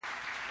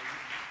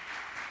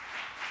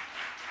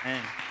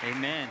Amen.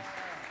 Amen.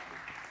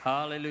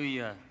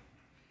 Hallelujah.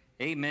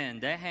 Amen.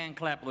 That hand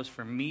clap was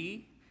for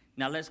me.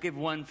 Now let's give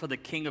one for the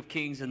King of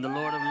Kings and the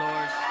Lord of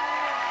Lords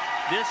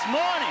this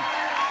morning.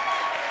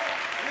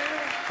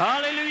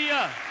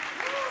 Hallelujah.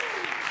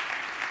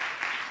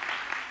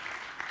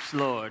 Yes,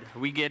 Lord, are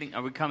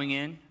we coming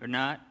in or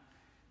not?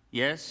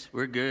 Yes,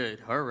 we're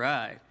good. All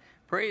right.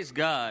 Praise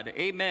God.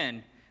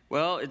 Amen.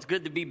 Well, it's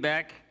good to be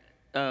back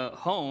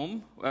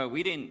home.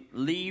 We didn't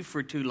leave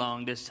for too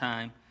long this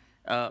time.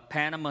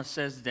 Panama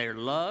says their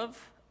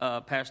love.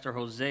 Pastor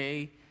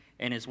Jose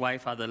and his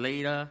wife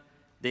Adelaida,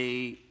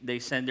 they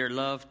send their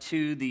love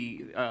to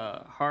the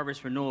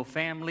Harvest Renewal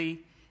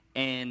family,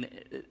 and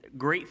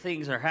great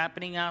things are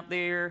happening out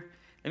there.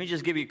 Let me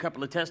just give you a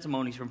couple of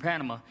testimonies from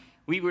Panama.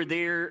 We were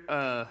there,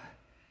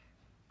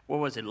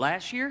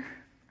 last year?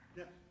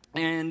 Yeah.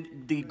 And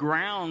the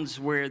grounds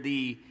where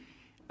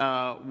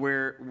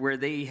where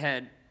they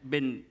had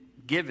been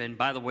given,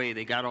 by the way,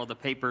 they got all the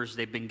papers,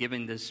 they've been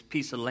given this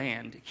piece of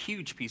land,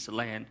 huge piece of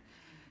land,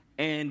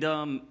 and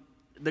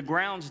the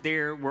grounds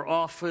there were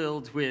all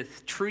filled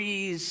with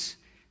trees.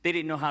 They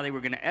didn't know how they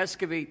were going to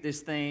excavate this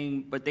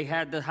thing, but they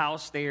had the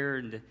house there,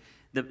 and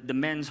the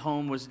men's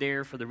home was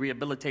there for the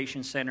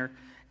rehabilitation center.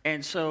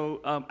 And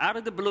so out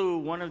of the blue,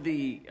 one of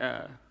the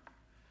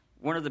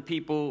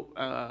people,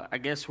 I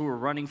guess, who were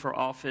running for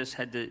office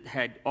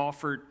had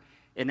offered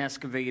an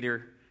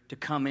excavator to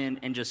come in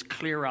and just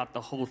clear out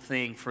the whole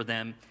thing for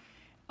them,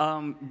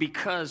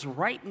 because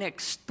right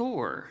next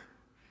door,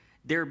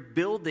 they're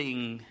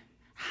building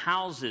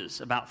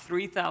houses. About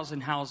 3,000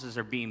 houses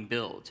are being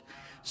built.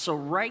 So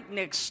right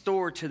next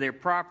door to their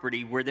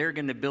property where they're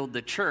going to build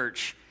the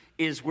church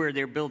is where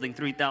they're building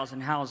 3,000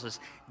 houses.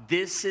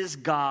 This is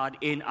God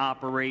in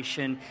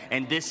operation,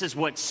 and this is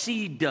what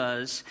seed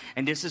does,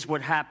 and this is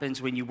what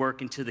happens when you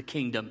work into the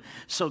kingdom.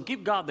 So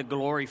give God the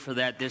glory for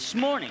that this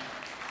morning.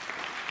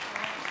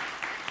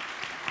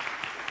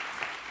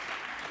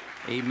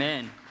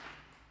 Amen.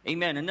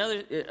 Amen.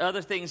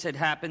 Other things that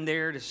happened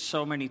there. There's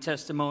so many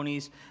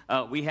testimonies.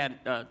 We had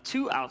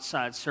 2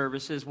 outside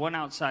services. One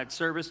outside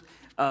service.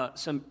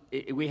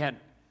 We had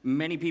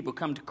many people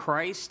come to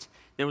Christ.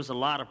 There was a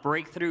lot of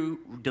breakthrough,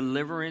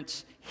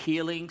 deliverance,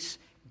 healings,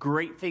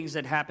 great things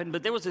that happened.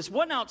 But there was this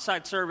one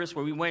outside service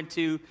where we went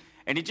to,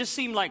 and it just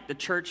seemed like the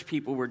church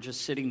people were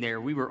just sitting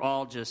there. We were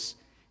all just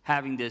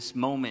having this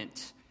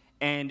moment.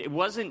 And it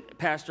wasn't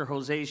Pastor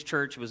Jose's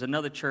church. It was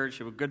another church.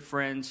 They were good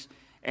friends.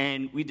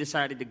 And we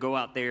decided to go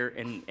out there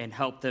and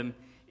help them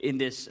in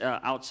this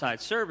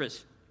outside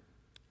service.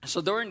 So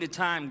during the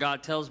time,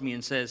 God tells me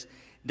and says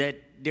that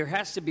there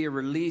has to be a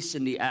release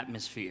in the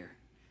atmosphere.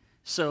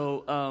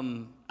 So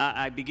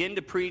I begin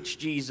to preach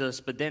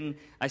Jesus, but then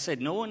I said,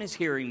 no one is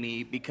hearing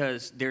me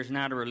because there's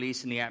not a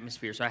release in the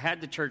atmosphere. So I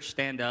had the church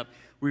stand up.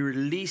 We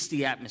released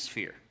the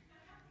atmosphere.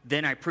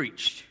 Then I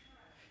preached.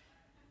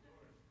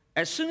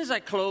 As soon as I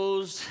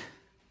closed...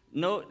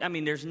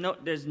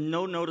 there's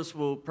no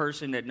noticeable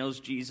person that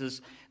knows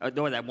Jesus,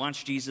 or that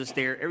wants Jesus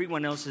there.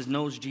 Everyone else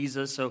knows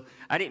Jesus, so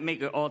I didn't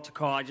make an altar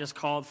call. I just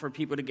called for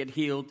people to get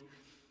healed.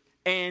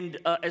 And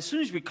as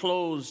soon as we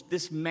closed,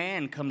 this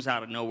man comes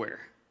out of nowhere.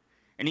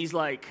 And he's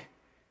like,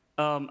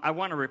 I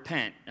want to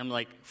repent. I'm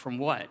like, from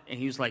what? And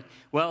he was like,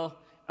 well,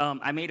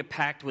 I made a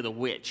pact with a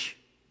witch.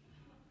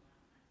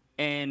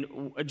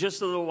 And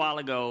just a little while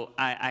ago,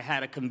 I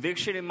had a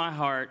conviction in my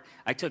heart.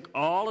 I took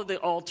all of the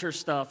altar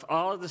stuff,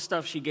 all of the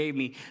stuff she gave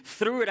me,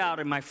 threw it out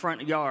in my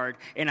front yard,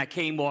 and I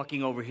came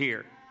walking over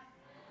here.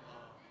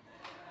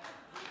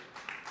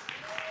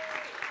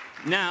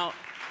 Now,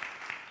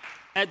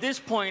 at this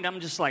point, I'm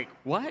just like,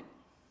 what?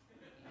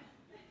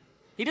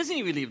 He doesn't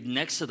even live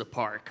next to the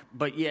park,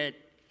 but yet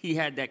he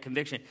had that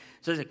conviction.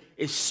 So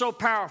it's so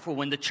powerful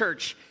when the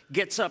church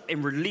gets up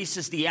and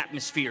releases the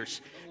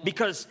atmospheres.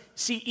 Because,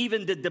 see,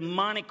 even the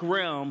demonic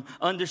realm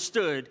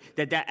understood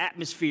that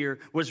atmosphere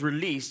was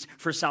released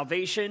for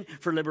salvation,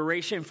 for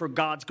liberation, for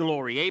God's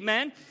glory.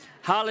 Amen?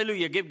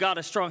 Hallelujah. Give God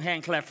a strong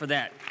hand clap for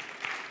that.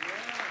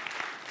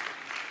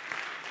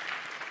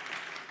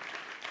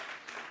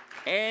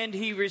 And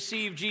he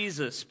received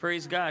Jesus.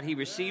 Praise God. He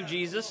received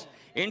Jesus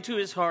into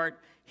his heart.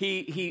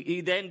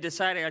 He then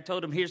decided, I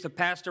told him, here's the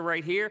pastor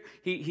right here.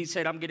 He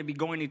said, I'm going to be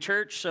going to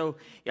church. So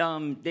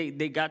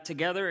they got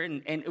together,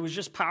 and it was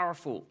just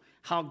powerful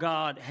how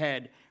God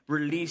had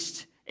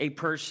released a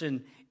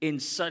person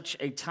in such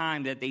a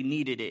time that they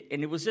needed it.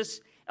 And it was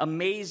just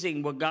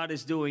amazing what God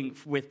is doing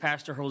with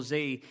Pastor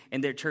Jose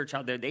and their church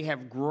out there. They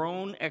have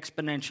grown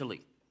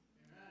exponentially,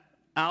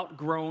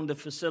 outgrown the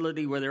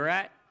facility where they're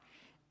at.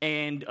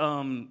 And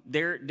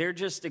they're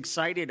just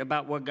excited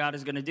about what God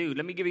is going to do.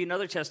 Let me give you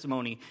another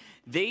testimony.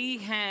 They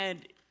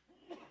had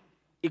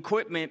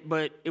equipment,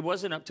 but it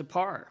wasn't up to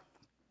par.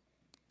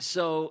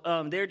 So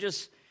they're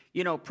just,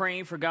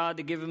 praying for God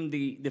to give them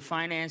the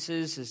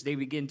finances as they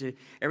begin to.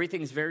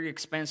 Everything's very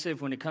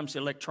expensive when it comes to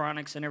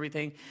electronics and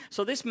everything.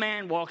 So this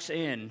man walks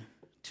in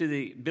to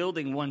the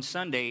building one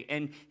Sunday,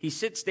 and he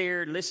sits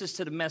there, listens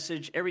to the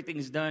message,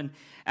 everything's done.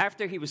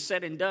 After he was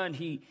said and done,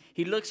 he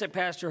looks at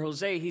Pastor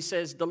Jose. He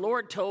says, the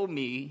Lord told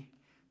me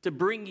to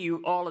bring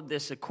you all of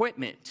this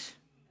equipment?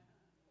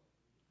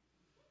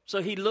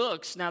 So he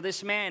looks. Now,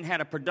 this man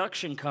had a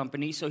production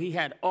company, so he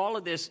had all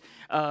of this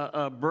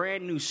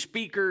brand new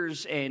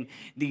speakers and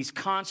these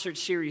concert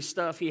series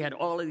stuff. He had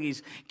all of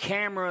these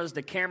cameras,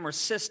 the camera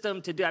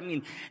system to do. I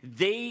mean,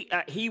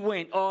 he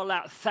went all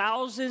out,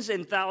 thousands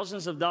and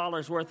thousands of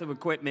dollars worth of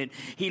equipment.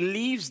 He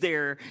leaves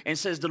there and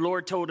says the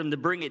Lord told him to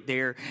bring it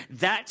there.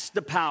 That's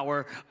the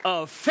power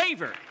of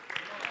favor.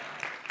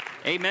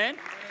 Amen.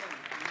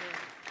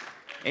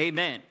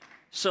 Amen.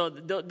 So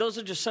those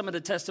are just some of the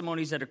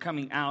testimonies that are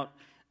coming out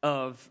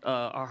of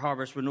our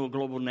Harvest Renewal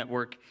Global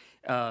Network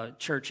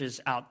churches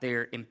out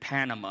there in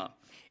Panama.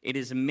 It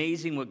is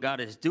amazing what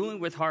God is doing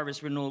with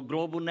Harvest Renewal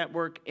Global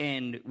Network,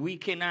 and we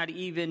cannot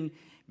even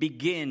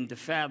begin to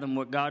fathom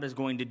what God is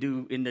going to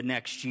do in the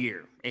next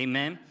year.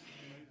 Amen?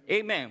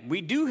 Amen.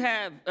 We do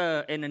have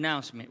an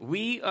announcement.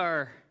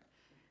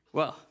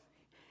 Well,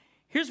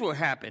 here's what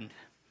happened.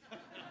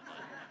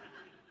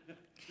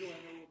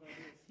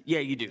 Yeah,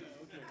 you do.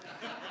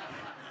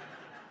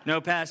 No,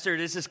 Pastor,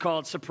 this is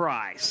called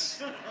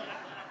surprise.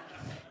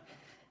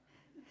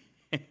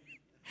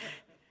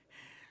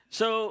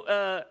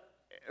 So,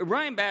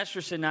 Ryan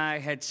Bastress and I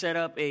had set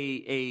up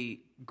a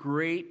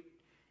great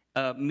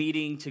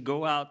meeting to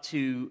go out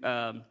to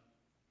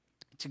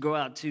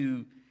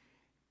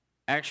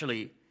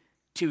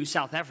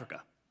South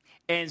Africa.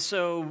 And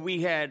so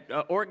we had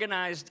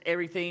organized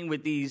everything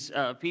with these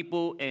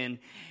people, and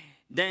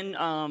then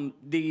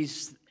the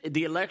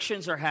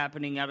elections are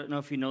happening. I don't know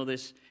if you know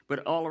this,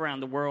 but all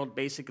around the world,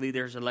 basically,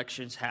 there's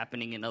elections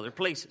happening in other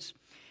places.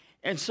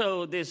 And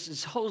so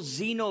this whole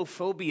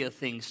xenophobia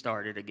thing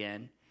started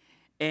again.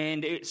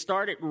 And it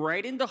started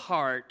right in the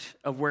heart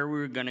of where we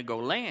were going to go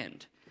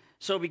land.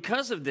 So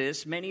because of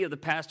this, many of the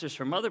pastors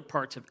from other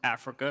parts of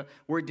Africa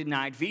were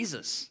denied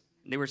visas.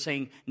 They were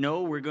saying,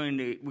 no, we're going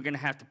to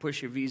have to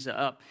push your visa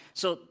up.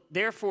 So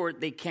therefore,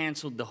 they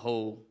canceled the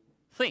whole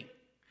thing.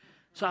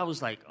 So I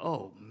was like,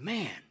 oh,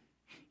 man.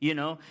 You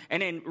know,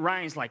 and then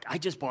Ryan's like, I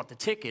just bought the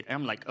ticket. And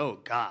I'm like, oh,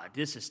 God,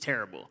 this is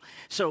terrible.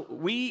 So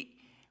we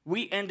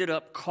ended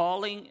up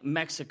calling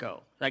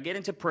Mexico. I get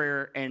into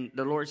prayer, and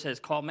the Lord says,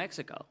 call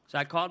Mexico. So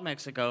I called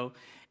Mexico,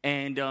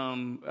 and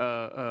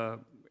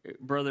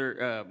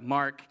Brother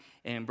Mark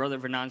and Brother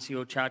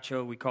Venancio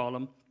Chacho, we call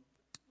them.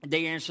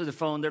 They answer the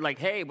phone. They're like,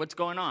 hey, what's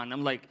going on?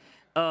 I'm like,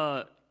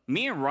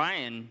 me and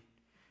Ryan,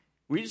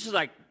 we just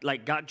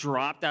like got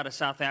dropped out of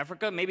South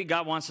Africa. Maybe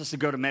God wants us to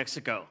go to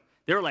Mexico.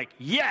 They were like,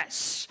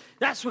 yes,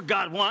 that's what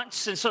God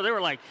wants. And so they were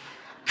like,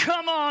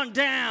 come on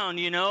down,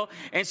 you know.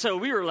 And so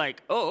we were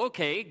like, oh,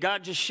 okay.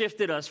 God just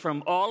shifted us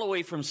from all the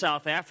way from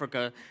South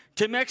Africa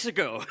to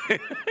Mexico.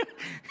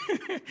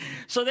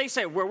 So they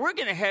said, well, we're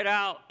going to head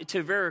out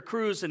to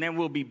Veracruz and then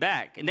we'll be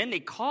back. And then they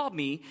called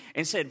me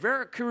and said,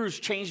 Veracruz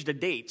changed the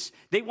dates.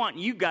 They want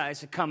you guys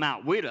to come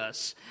out with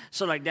us.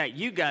 So like that,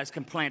 you guys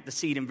can plant the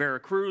seed in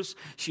Veracruz,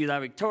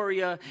 Ciudad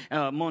Victoria,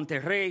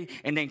 Monterrey,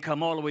 and then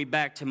come all the way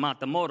back to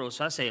Matamoros.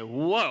 So I said,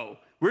 whoa.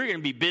 We're going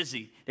to be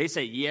busy. They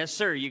say, yes,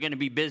 sir, you're going to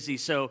be busy.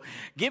 So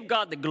give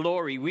God the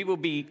glory. We will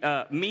be,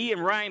 me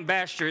and Ryan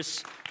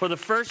Bastress, for the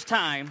first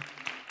time,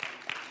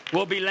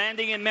 will be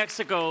landing in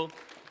Mexico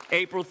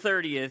April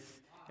 30th.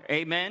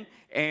 Amen.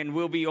 And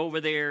we'll be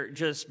over there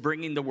just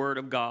bringing the word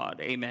of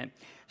God. Amen.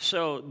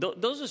 So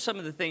those are some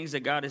of the things that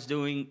God is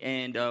doing,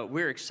 and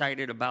we're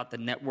excited about the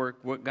network,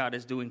 what God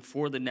is doing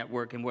for the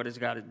network, and what is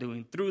God is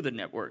doing through the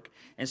network.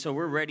 And so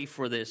we're ready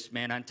for this,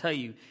 man. I tell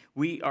you,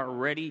 we are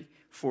ready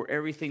for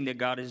everything that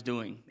God is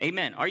doing.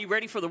 Amen. Are you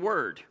ready for the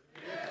word?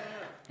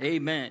 Yeah.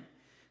 Amen.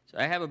 So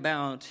I have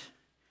about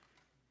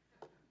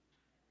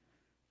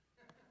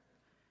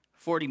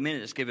 40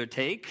 minutes, give or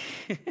take.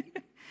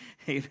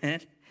 Amen.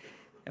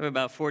 I have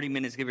about 40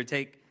 minutes, give or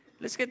take.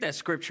 Let's get that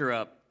scripture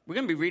up. We're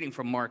going to be reading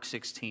from Mark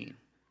 16.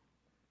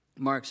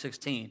 Mark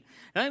 16.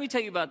 Now, let me tell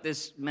you about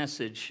this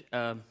message.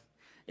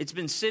 It's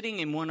been sitting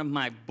in one of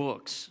my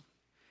books,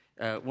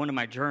 one of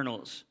my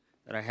journals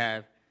that I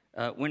have.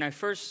 When I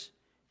first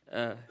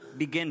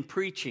began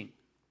preaching,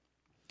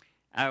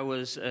 I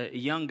was a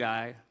young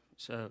guy,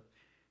 so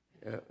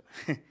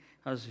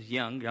I was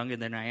younger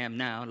than I am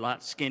now, a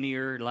lot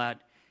skinnier, a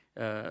lot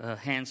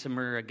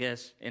handsomer, I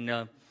guess,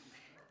 and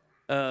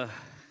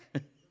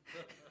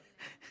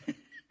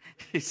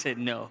he said,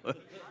 no.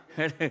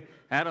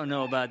 I don't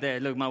know about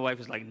that. Look, my wife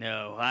was like,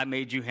 no, I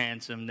made you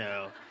handsome,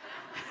 no.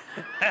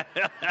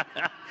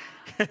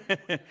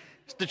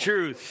 It's the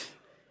truth.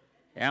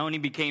 I only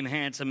became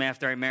handsome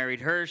after I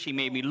married her. She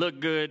made me look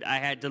good. I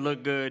had to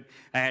look good.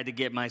 I had to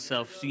get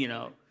myself,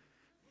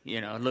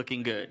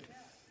 looking good.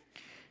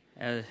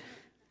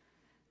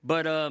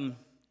 But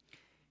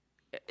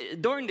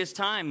during this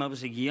time, I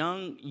was a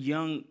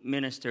young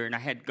minister, and I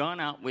had gone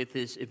out with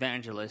this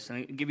evangelist. And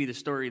I'll give you the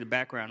story, the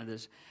background of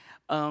this.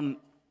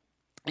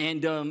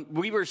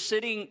 We were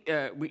sitting,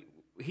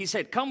 he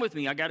said, come with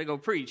me, I got to go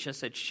preach. I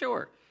said,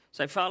 sure.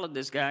 So I followed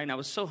this guy, and I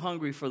was so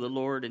hungry for the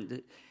Lord,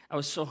 and I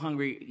was so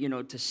hungry,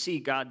 to see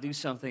God do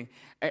something.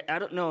 I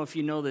don't know if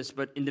you know this,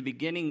 but in the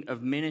beginning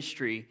of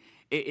ministry,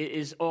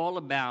 is all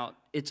about,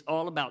 it's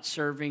all about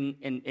serving.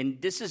 And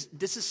this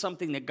is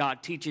something that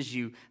God teaches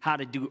you how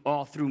to do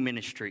all through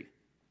ministry.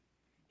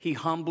 He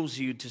humbles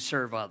you to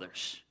serve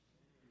others.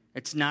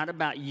 It's not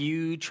about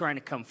you trying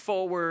to come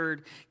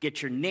forward,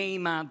 get your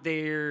name out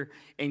there,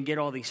 and get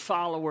all these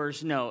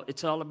followers. No,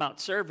 it's all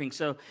about serving.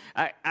 So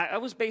I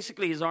was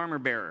basically his armor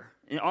bearer.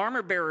 An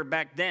armor bearer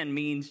back then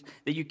means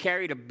that you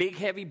carried a big,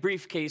 heavy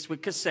briefcase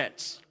with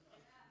cassettes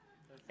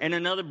and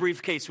another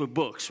briefcase with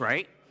books,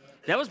 right?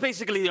 That was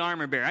basically the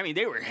armor bearer. I mean,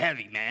 they were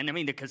heavy, man. I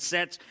mean, the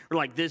cassettes were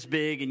like this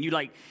big, and you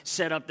like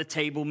set up the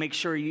table, make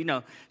sure you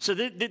know. So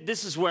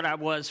this is what I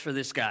was for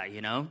this guy,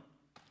 you know.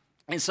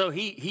 And so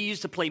he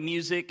used to play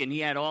music, and he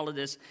had all of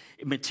this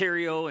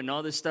material and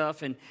all this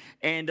stuff.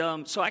 And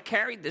so I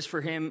carried this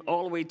for him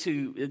all the way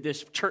to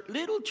this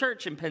little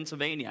church in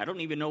Pennsylvania. I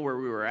don't even know where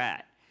we were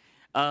at.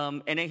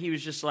 And then he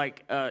was just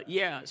like,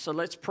 yeah, so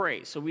let's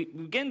pray. So we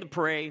began to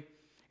pray.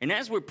 And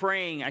as we're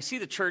praying, I see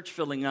the church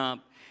filling up.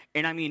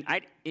 And I mean,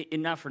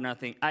 not for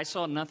nothing, I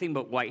saw nothing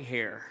but white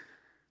hair.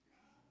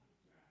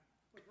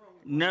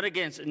 Not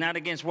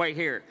against white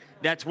hair.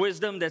 That's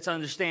wisdom, that's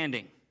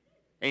understanding.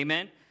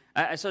 Amen?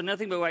 I saw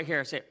nothing but white hair.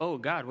 I said, oh,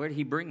 God, where did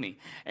he bring me?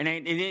 And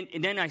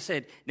then I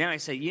said,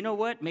 you know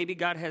what? Maybe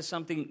God has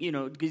something, you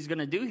know, he's going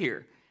to do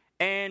here.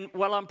 And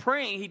while I'm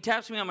praying, he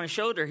taps me on my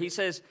shoulder. He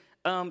says,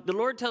 the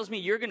Lord tells me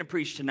you're going to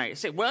preach tonight. I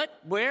said, what?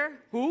 Where?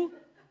 Who?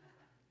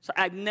 So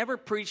I've never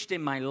preached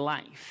in my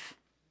life.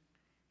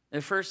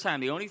 The first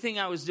time. The only thing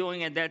I was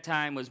doing at that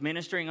time was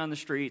ministering on the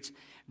streets,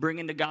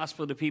 bringing the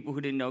gospel to people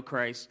who didn't know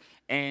Christ.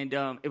 And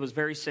it was a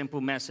very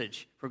simple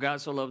message. For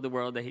God so loved the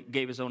world that he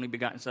gave his only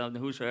begotten Son, that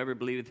whosoever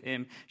believeth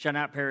him shall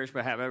not perish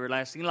but have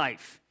everlasting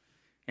life.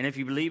 And if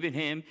you believe in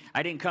him,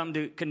 I didn't come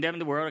to condemn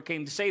the world, I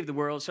came to save the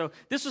world. So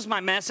this was my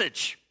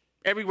message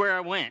everywhere I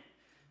went.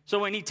 So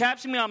when he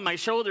taps me on my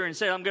shoulder and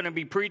said, I'm going to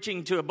be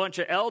preaching to a bunch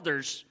of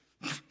elders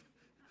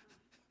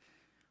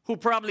who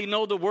probably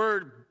know the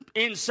word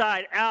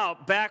inside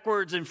out,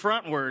 backwards and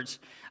frontwards,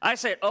 I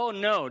said, oh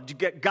no,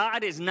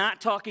 God is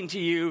not talking to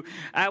you.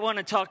 I want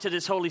to talk to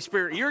this Holy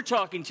Spirit you're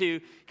talking to,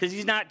 because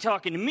he's not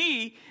talking to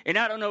me, and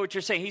I don't know what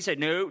you're saying. He said,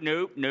 nope,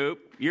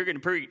 you're going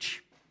to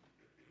preach.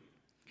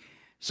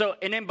 So,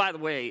 and then by the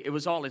way, it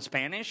was all in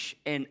Spanish,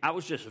 and I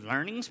was just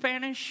learning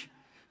Spanish.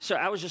 So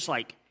I was just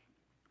like,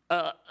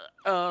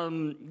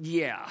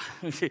 yeah.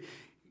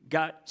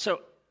 God,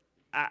 so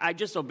I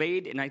just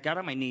obeyed, and I got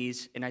on my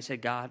knees, and I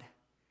said, God,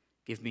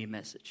 give me a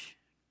message.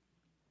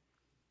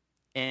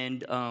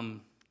 And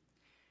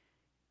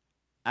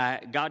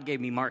God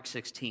gave me Mark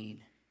 16,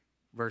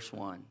 verse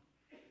 1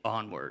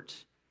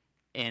 onwards.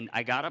 And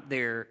I got up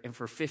there, and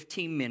for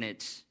 15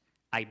 minutes,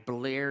 I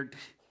blared,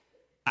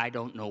 I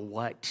don't know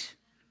what,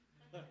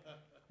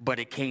 but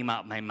it came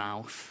out my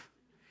mouth.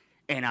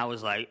 And I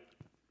was like,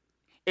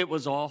 it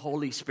was all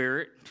Holy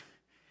Spirit.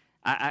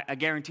 I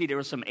guarantee there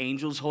were some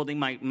angels holding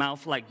my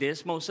mouth like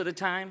this most of the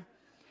time,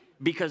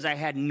 because I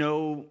had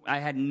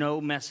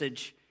no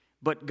message,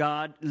 but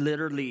God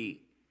literally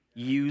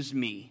used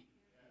me.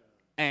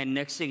 And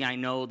next thing I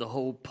know, the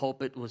whole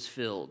pulpit was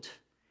filled,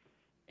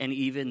 and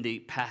even the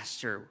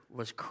pastor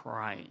was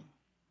crying.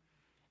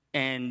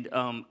 And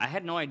I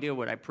had no idea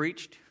what I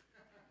preached.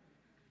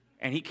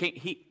 And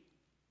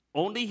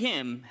only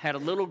him had a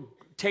little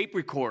tape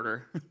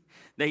recorder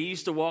that he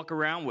used to walk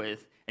around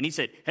with. And he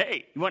said,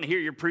 hey, you want to hear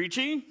your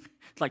preaching?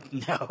 It's like,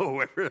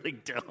 no, I really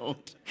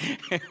don't.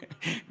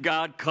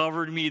 God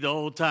covered me the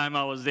whole time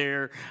I was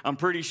there. I'm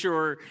pretty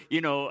sure,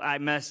 I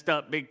messed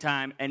up big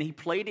time. And he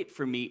played it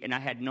for me, and I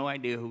had no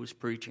idea who was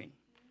preaching.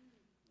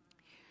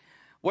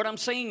 What I'm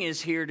saying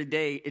is here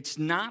today, it's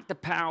not the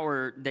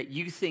power that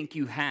you think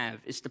you have.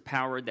 It's the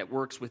power that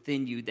works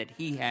within you that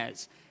he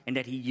has and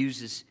that he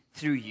uses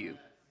through you.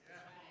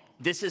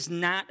 This is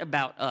not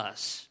about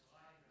us.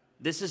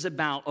 This is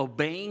about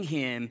obeying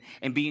him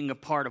and being a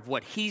part of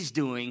what he's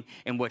doing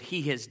and what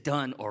he has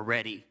done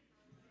already.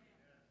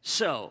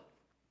 So,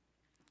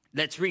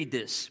 let's read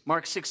this.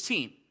 Mark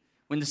 16.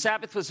 When the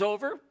Sabbath was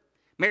over,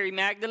 Mary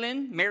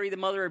Magdalene, Mary the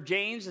mother of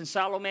James, and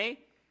Salome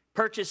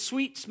purchased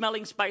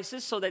sweet-smelling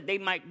spices so that they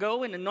might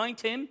go and anoint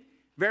him.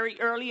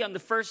 Very early on the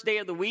first day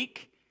of the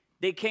week,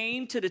 they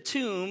came to the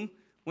tomb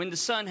when the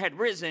sun had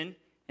risen,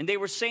 and they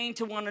were saying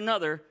to one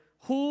another,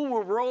 who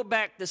will roll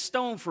back the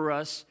stone for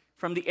us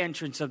from the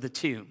entrance of the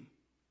tomb?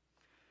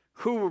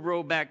 Who will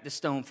roll back the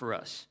stone for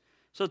us?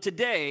 So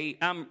today,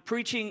 I'm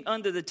preaching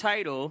under the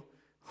title,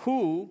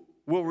 Who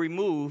Will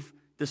Remove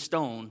the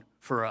Stone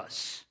for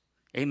Us?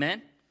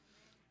 Amen?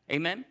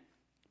 Amen?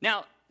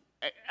 Now,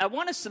 I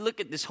want us to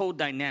look at this whole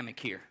dynamic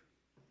here.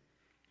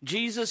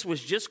 Jesus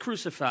was just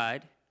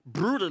crucified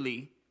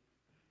brutally.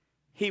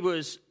 He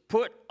was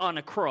put on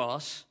a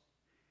cross.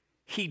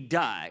 He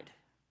died,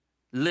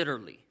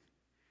 literally.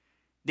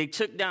 They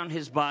took down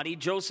his body.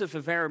 Joseph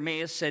of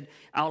Arimathea said,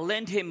 I'll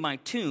lend him my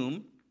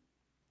tomb.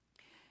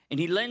 And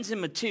he lends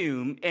him a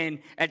tomb. And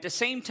at the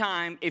same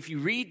time, if you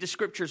read the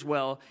scriptures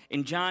well,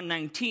 in John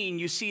 19,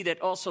 you see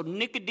that also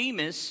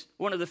Nicodemus,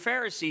 one of the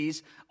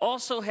Pharisees,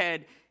 also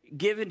had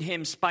given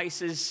him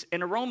spices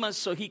and aromas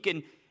so he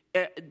can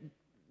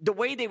the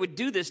way they would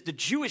do this, the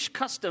Jewish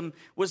custom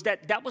was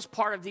that was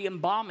part of the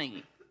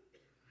embalming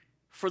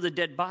for the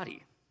dead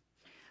body.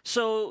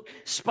 So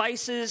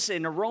spices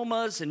and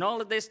aromas and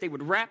all of this, they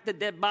would wrap the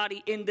dead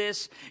body in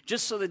this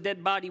just so the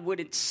dead body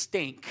wouldn't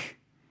stink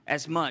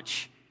as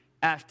much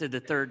after the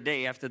third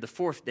day, after the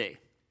fourth day.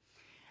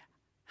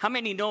 How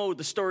many know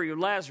the story of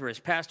Lazarus?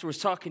 Pastor was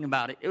talking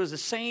about it. It was the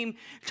same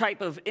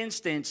type of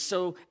instance.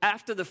 So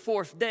after the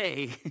fourth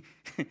day,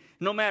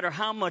 no matter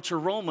how much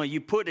aroma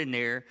you put in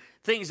there,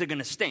 things are going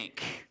to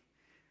stink.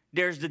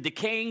 There's the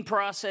decaying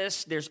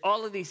process. There's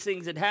all of these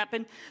things that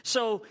happen.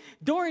 So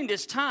during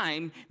this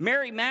time,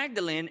 Mary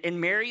Magdalene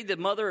and Mary, the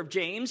mother of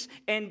James,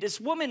 and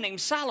this woman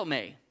named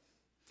Salome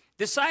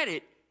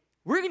decided,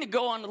 we're going to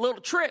go on a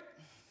little trip.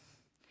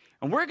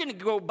 And we're going to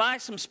go buy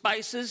some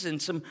spices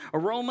and some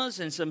aromas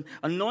and some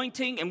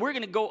anointing, and we're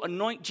going to go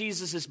anoint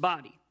Jesus'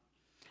 body.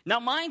 Now,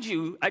 mind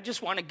you, I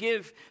just want to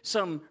give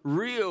some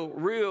real,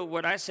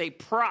 what I say,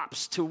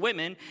 props to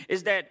women,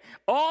 is that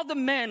all the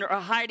men are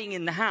hiding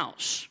in the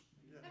house.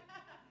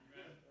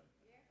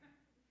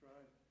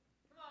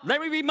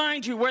 Let me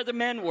remind you where the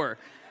men were.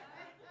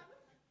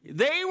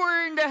 They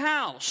were in the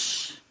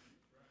house,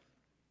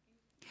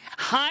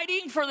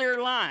 hiding for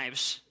their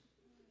lives,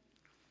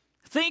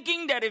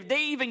 thinking that if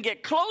they even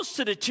get close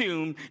to the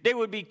tomb, they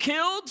would be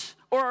killed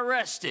or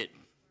arrested.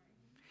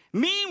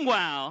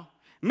 Meanwhile,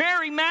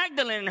 Mary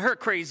Magdalene and her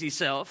crazy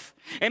self,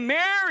 and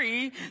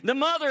Mary, the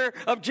mother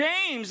of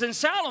James and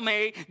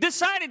Salome,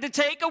 decided to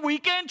take a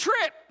weekend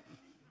trip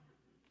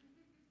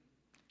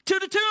to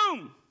the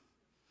tomb.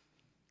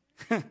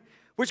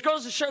 Which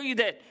goes to show you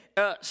that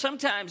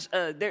sometimes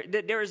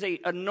there is an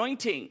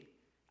anointing,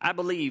 I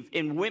believe,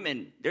 in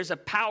women. There's a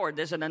power,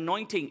 there's an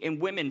anointing in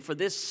women for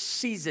this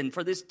season,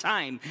 for this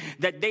time,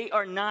 that they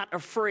are not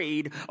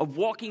afraid of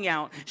walking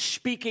out,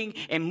 speaking,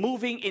 and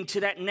moving into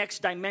that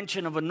next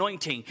dimension of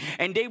anointing.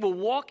 And they will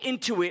walk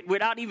into it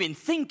without even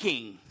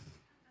thinking.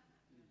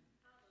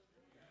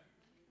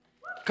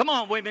 Come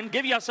on, women,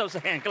 give yourselves a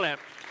hand clap.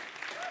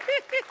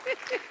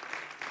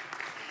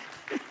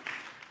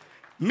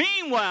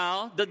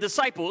 Meanwhile, the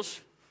disciples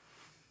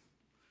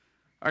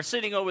are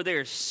sitting over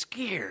there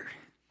scared.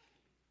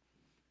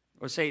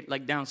 Or say it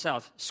like down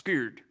south,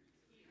 scared.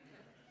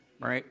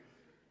 Right?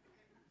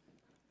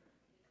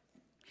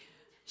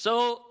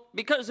 So,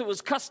 because it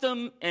was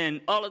custom and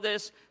all of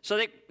this, so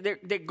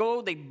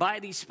they buy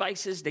these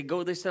spices, they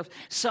go this stuff.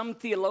 Some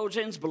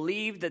theologians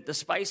believe that the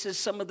spices,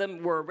 some of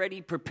them were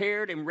already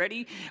prepared and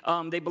ready.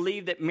 They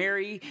believe that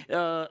Mary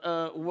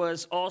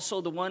was also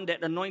the one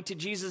that anointed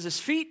Jesus'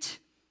 feet.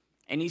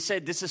 And he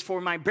said, this is for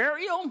my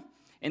burial.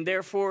 And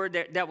therefore,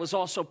 that was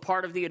also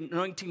part of the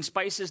anointing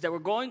spices that were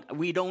going.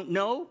 We don't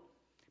know.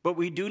 But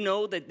we do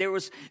know that there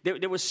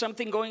was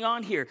something going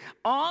on here.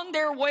 On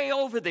their way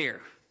over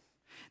there,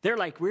 they're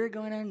like, we're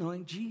going to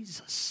anoint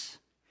Jesus.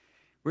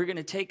 We're going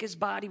to take his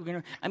body.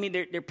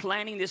 They're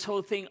planning this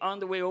whole thing on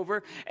the way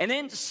over. And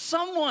then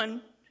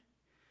someone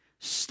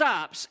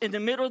stops in the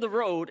middle of the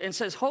road and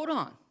says, hold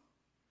on.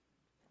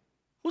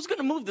 Who's going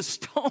to move the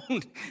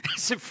stone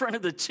that's in front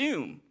of the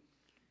tomb?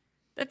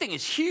 That thing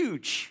is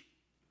huge.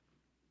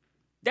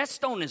 That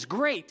stone is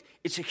great.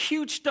 It's a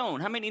huge stone.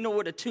 How many know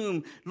what a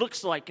tomb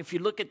looks like? If you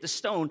look at the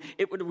stone,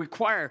 it would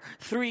require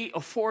 3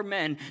 or 4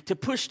 men to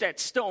push that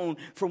stone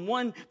from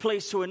one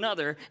place to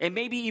another, and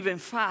maybe even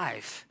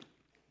 5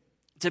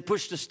 to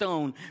push the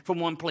stone from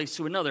one place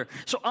to another.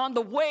 So on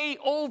the way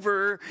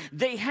over,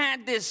 they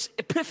had this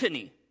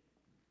epiphany.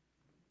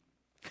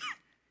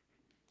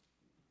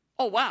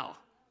 Oh, wow.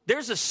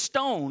 There's a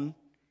stone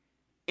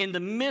in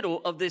the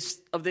middle of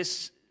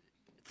this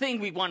thing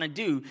we want to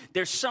do.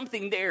 There's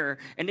something there,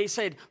 and they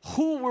said,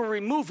 who will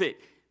remove it?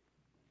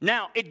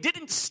 Now, it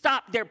didn't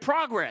stop their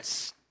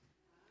progress.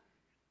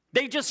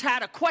 They just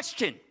had a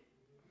question,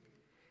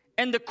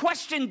 and the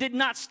question did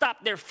not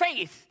stop their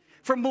faith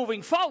from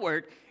moving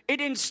forward. It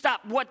didn't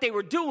stop what they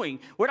were doing.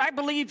 What I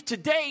believe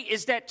today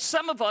is that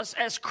some of us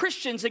as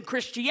Christians in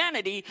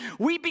Christianity,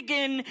 we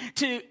begin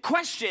to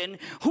question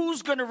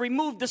who's going to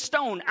remove the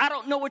stone. I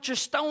don't know what your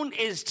stone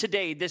is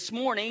today, this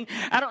morning.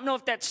 I don't know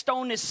if that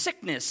stone is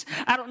sickness.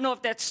 I don't know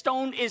if that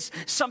stone is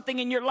something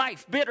in your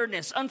life,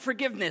 bitterness,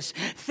 unforgiveness,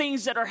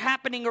 things that are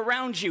happening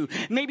around you.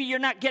 Maybe you're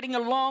not getting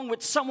along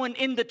with someone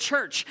in the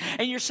church,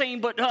 and you're saying,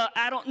 but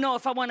I don't know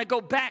if I want to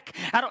go back.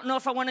 I don't know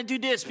if I want to do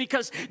this,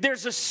 because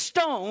there's a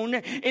stone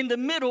in the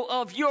middle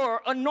of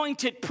your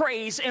anointed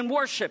praise and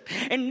worship.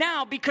 And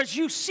now, because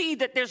you see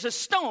that there's a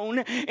stone,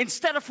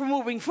 instead of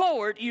moving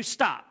forward, you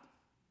stop.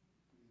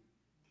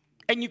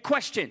 And you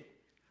question,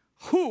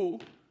 who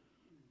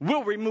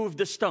will remove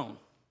the stone?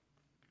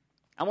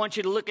 I want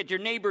you to look at your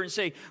neighbor and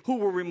say, who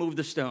will remove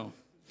the stone?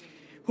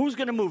 Who's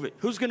going to move it?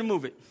 Who's going to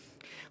move it?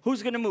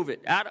 Who's going to move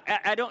it?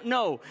 I don't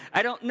know.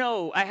 I don't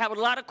know. I have a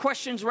lot of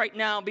questions right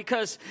now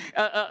because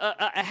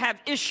I have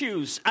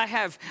issues. I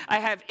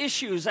have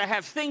issues. I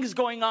have things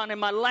going on in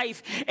my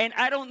life, and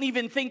I don't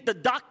even think the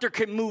doctor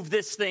can move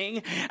this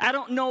thing. I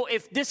don't know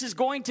if this is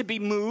going to be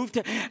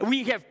moved.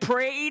 We have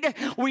prayed.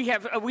 We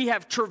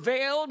have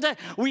travailed.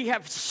 We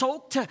have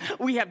soaked.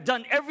 We have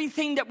done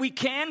everything that we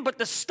can, but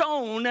the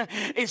stone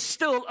is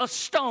still a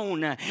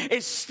stone.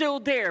 It's still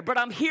there. But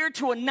I'm here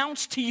to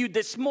announce to you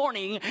this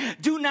morning,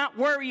 do not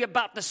worry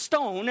about the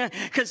stone,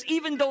 because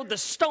even though the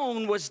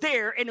stone was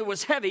there and it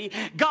was heavy,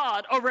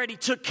 God already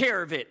took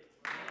care of it.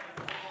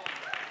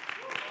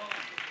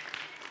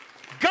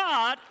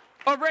 God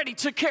already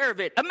took care of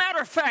it. A matter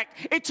of fact,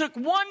 it took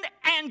one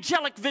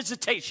angelic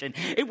visitation.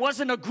 It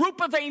wasn't a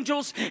group of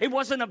angels. It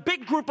wasn't a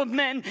big group of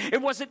men.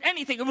 It wasn't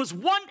anything. It was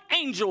one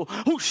angel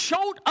who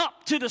showed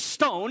up to the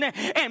stone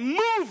and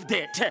moved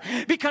it.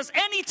 Because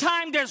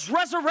anytime there's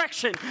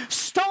resurrection,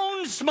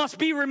 stones must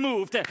be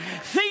removed.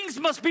 Things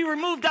must be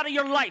removed out of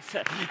your life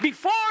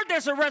before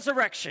there's a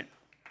resurrection.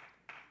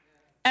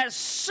 As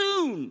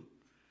soon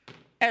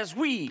as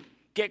we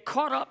get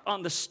caught up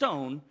on the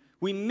stone,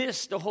 we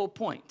miss the whole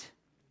point.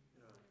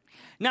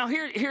 Now,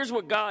 here's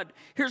what God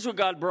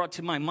brought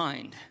to my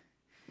mind.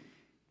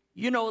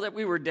 You know that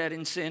we were dead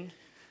in sin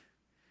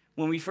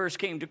when we first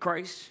came to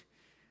Christ.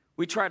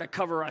 We try to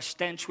cover our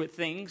stench with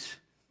things,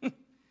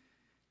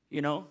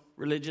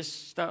 religious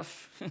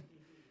stuff.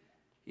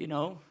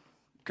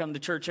 Come to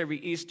church every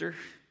Easter,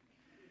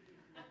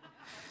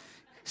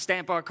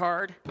 stamp our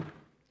card.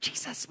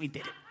 Jesus, we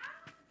did it.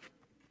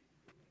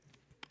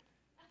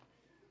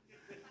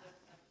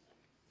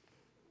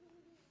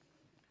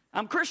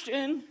 I'm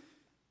Christian.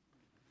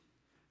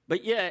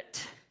 But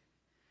yet,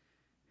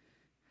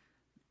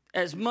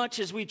 as much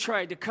as we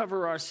try to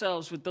cover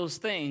ourselves with those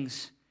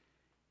things,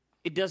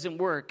 it doesn't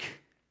work.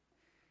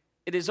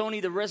 It is only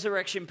the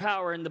resurrection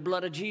power and the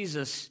blood of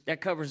Jesus that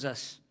covers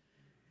us.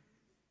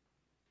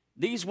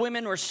 These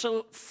women were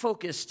so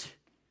focused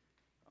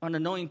on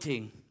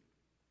anointing.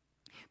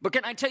 But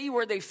can I tell you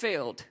where they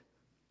failed?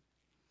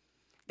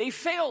 They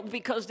failed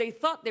because they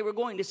thought they were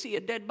going to see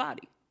a dead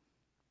body.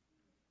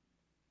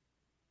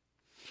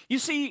 You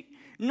see,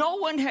 no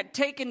one had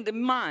taken to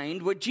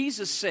mind what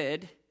Jesus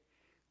said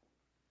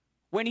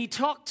when he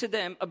talked to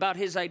them about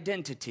his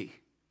identity.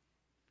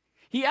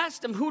 He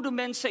asked them, who do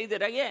men say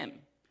that I am?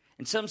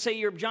 And some say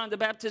you're John the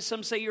Baptist,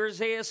 some say you're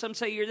Isaiah, some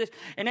say you're this.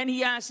 And then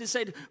he asked and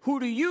said, who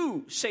do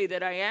you say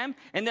that I am?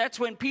 And that's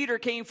when Peter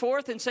came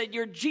forth and said,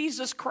 you're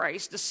Jesus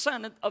Christ, the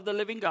Son of the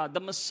living God, the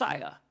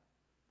Messiah.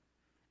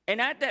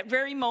 And at that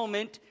very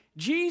moment,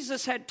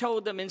 Jesus had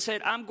told them and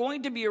said, I'm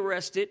going to be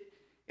arrested,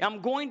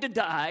 I'm going to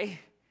die,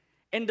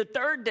 and the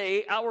third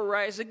day, I will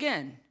rise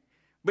again.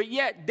 But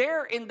yet,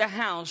 they're in the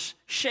house,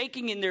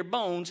 shaking in their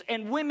bones,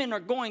 and women are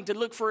going to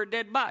look for a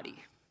dead body.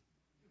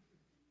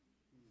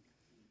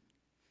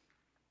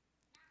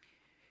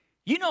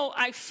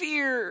 I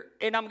fear,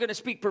 and I'm going to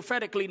speak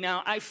prophetically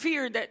now, I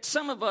fear that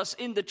some of us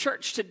in the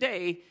church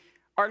today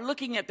are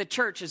looking at the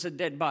church as a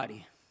dead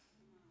body.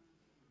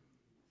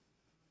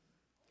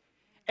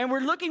 And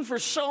we're looking for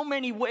so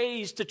many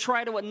ways to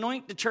try to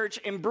anoint the church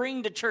and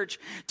bring the church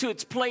to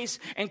its place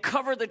and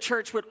cover the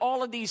church with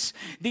all of these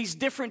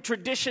different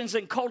traditions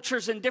and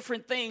cultures and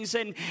different things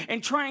and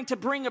trying to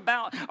bring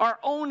about our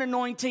own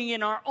anointing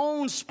and our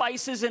own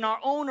spices and our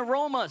own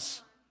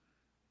aromas.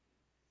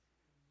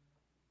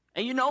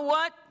 And you know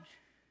what?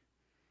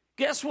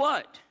 Guess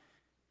what?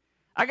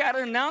 I got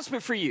an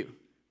announcement for you.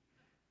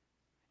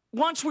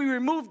 Once we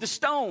remove the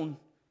stone,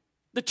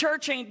 the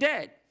church ain't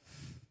dead.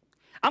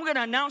 I'm going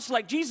to announce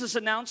like Jesus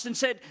announced and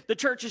said, the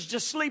church is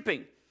just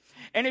sleeping.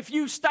 And if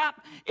we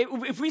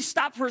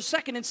stop for a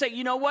second and say,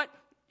 you know what?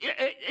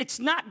 It's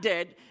not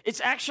dead. It's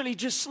actually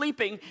just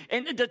sleeping.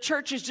 And the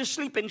church is just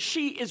sleeping.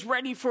 She is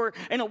ready for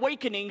an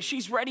awakening.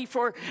 She's ready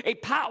for a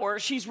power.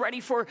 She's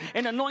ready for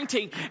an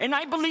anointing. And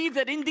I believe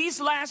that in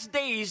these last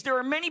days, there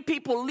are many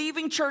people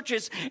leaving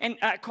churches, and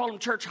I call them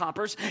church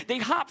hoppers. They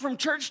hop from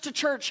church to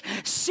church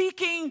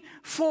seeking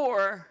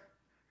for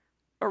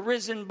a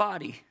risen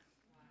body.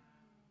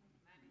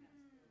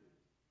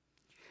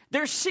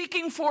 They're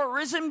seeking for a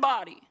risen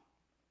body.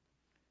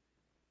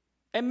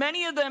 And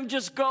many of them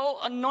just go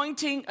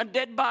anointing a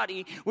dead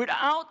body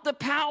without the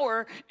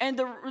power and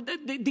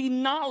the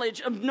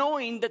knowledge of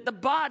knowing that the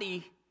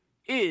body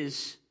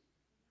is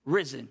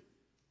risen.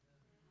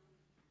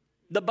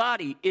 The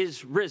body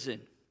is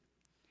risen.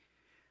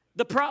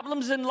 The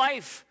problems in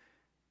life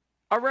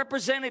are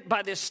represented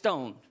by this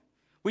stone.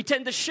 We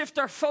tend to shift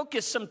our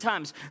focus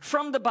sometimes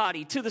from the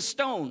body to the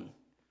stone,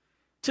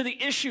 to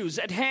the issues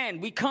at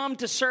hand. We come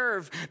to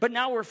serve, but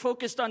now we're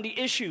focused on the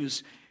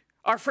issues.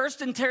 Our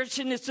first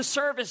intention is to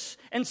service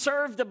and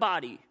serve the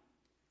body.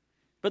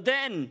 But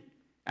then,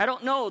 I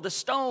don't know, the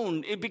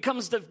stone, it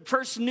becomes the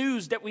first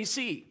news that we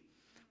see.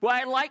 Well,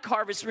 I like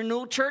Harvest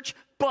Renewal Church,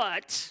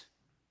 but,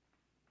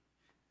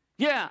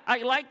 yeah, I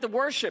like the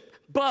worship,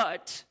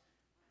 but,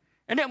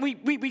 and then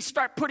we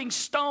start putting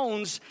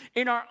stones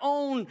in our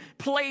own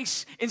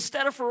place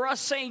instead of for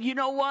us saying, you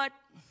know what?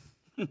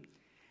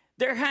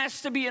 There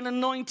has to be an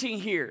anointing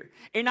here.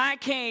 And I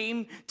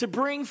came to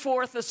bring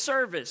forth a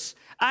service.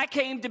 I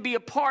came to be a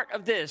part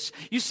of this.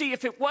 You see,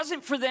 if it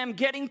wasn't for them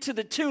getting to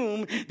the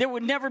tomb, there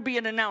would never be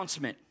an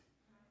announcement.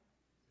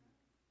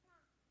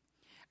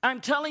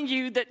 I'm telling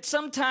you that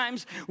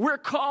sometimes we're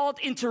called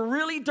into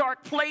really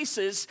dark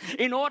places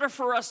in order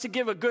for us to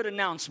give a good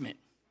announcement.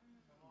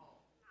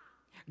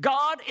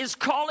 God is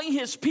calling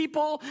his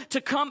people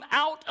to come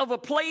out of a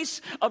place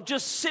of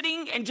just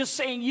sitting and just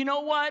saying, you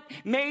know what,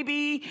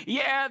 maybe,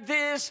 yeah,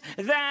 this,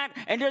 that,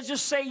 and they'll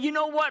just say, you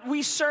know what,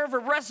 we serve a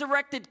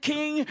resurrected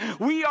king.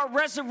 We are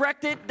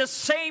resurrected. The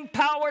same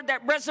power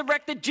that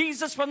resurrected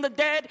Jesus from the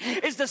dead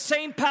is the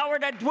same power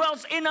that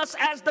dwells in us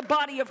as the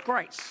body of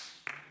Christ.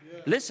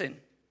 Yeah. Listen.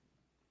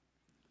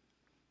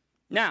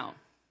 Now,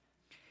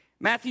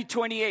 Matthew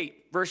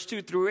 28, verse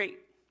 2 through 8.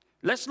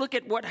 Let's look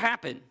at what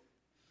happened.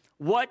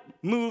 What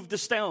moved the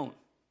stone?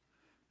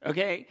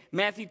 Okay,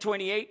 Matthew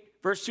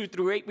 28, verse 2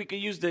 through 8. We could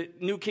use the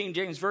New King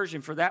James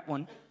Version for that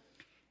one.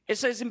 It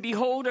says, and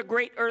behold, a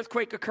great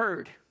earthquake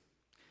occurred.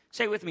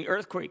 Say with me,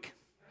 earthquake.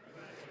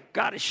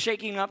 God is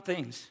shaking up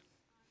things.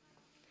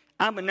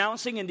 I'm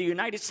announcing in the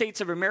United States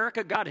of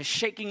America, God is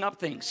shaking up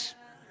things.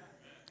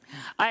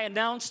 I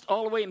announced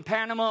all the way in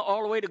Panama,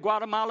 all the way to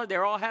Guatemala,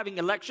 they're all having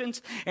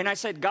elections. And I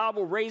said, God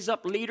will raise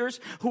up leaders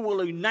who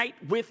will unite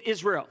with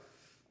Israel.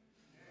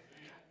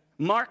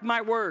 Mark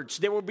my words,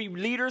 there will be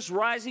leaders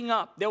rising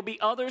up. There'll be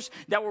others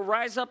that will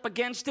rise up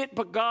against it,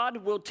 but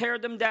God will tear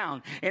them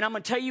down. And I'm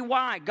going to tell you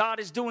why God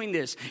is doing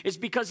this. It's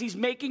because he's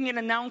making an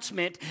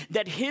announcement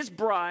that his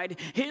bride,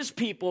 his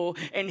people,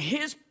 and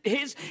his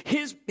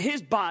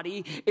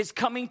body is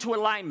coming to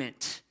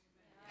alignment.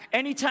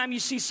 Anytime you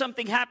see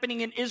something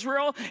happening in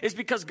Israel, it's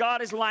because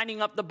God is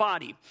lining up the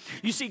body.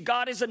 You see,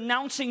 God is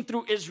announcing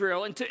through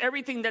Israel and to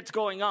everything that's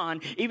going on,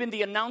 even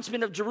the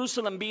announcement of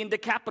Jerusalem being the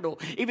capital,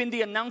 even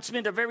the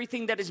announcement of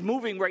everything that is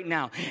moving right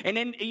now. And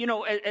then, you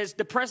know, as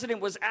the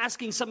president was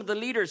asking some of the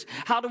leaders,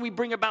 how do we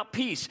bring about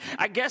peace?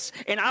 I guess,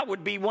 and I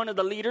would be one of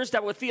the leaders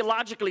that would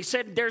theologically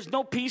said, there's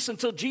no peace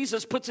until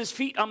Jesus puts his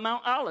feet on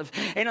Mount Olive.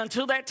 And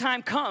until that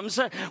time comes,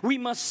 we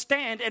must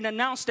stand and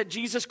announce that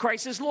Jesus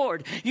Christ is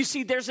Lord. You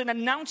see, there's an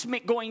announcement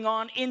going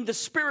on in the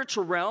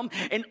spiritual realm,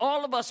 and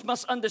all of us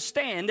must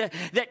understand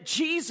that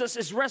Jesus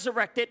is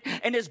resurrected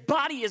and his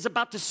body is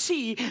about to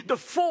see the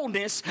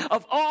fullness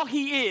of all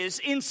he is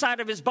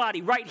inside of his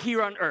body right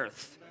here on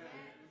earth.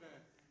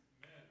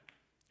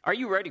 Are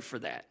you ready for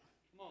that?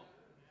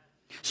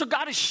 So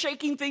God is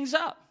shaking things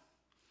up.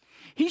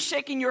 He's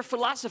shaking your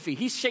philosophy.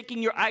 He's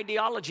shaking your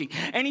ideology.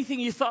 Anything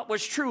you thought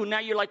was true, now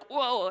you're like,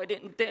 whoa, I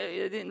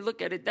didn't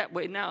look at it that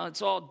way. Now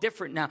it's all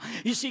different now.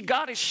 You see,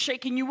 God is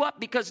shaking you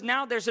up because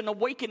now there's an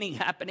awakening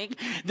happening.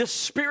 The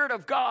Spirit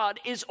of God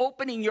is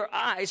opening your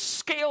eyes.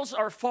 Scales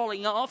are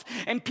falling off,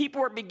 and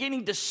people are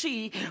beginning to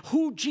see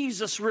who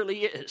Jesus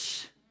really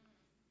is.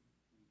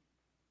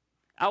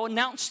 I'll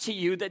announce to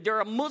you that there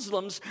are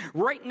Muslims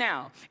right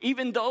now,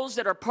 even those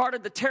that are part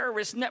of the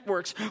terrorist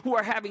networks, who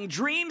are having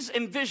dreams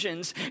and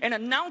visions and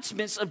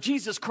announcements of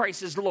Jesus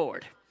Christ as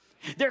Lord.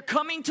 They're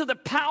coming to the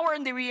power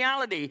and the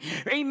reality.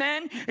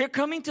 Amen? They're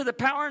coming to the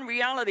power and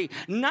reality.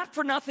 Not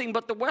for nothing,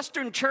 but the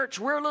Western church,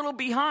 we're a little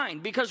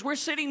behind because we're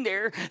sitting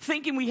there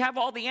thinking we have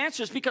all the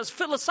answers because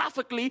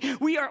philosophically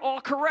we are all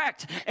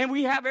correct and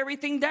we have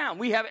everything down.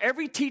 We have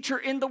every teacher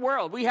in the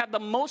world. We have the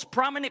most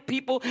prominent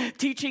people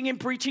teaching and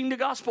preaching the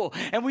gospel.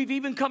 And we've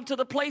even come to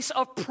the place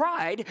of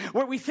pride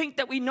where we think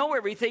that we know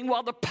everything,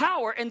 while the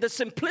power and the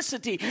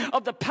simplicity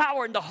of the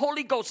power and the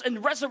Holy Ghost and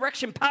the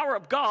resurrection power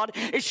of God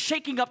is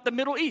shaking up the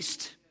Middle East.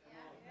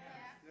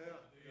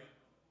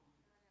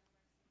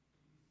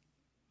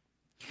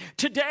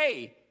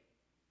 Today,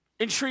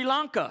 in Sri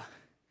Lanka,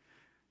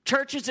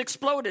 churches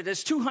exploded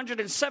as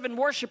 207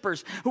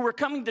 worshipers who were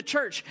coming to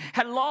church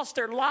had lost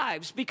their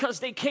lives because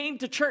they came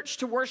to church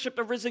to worship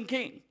the risen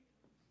King.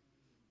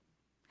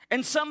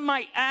 And some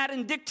might add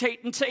and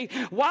dictate and say,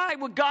 why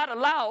would God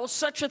allow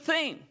such a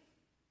thing?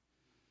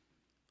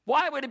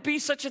 Why would it be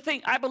such a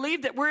thing? I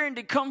believe that we're in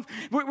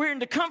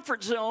the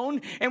comfort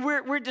zone, and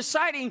we're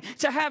deciding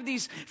to have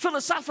these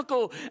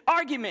philosophical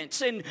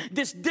arguments and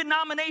this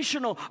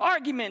denominational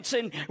arguments,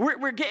 and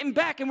we're getting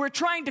back and we're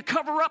trying to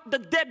cover up the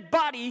dead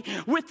body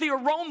with the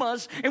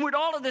aromas and with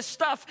all of this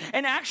stuff.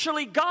 And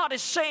actually God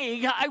is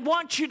saying, I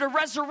want you to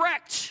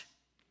resurrect.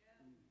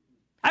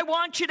 I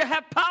want you to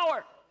have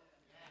power.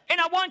 And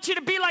I want you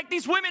to be like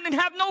these women and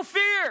have no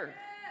fear.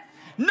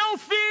 No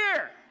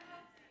fear.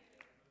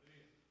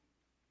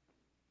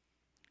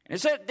 It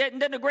said,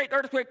 then a great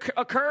earthquake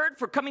occurred,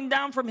 for coming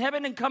down from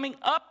heaven and coming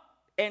up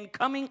and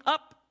coming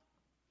up.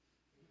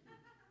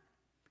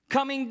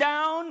 Coming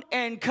down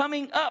and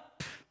coming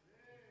up.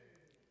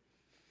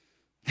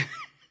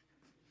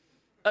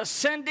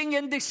 Ascending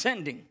and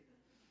descending.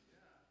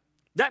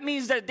 That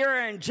means that there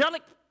are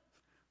angelic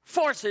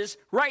forces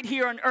right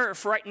here on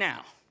earth right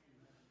now.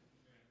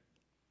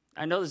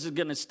 I know this is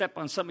going to step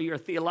on some of your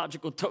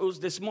theological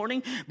toes this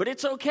morning, but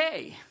it's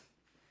okay.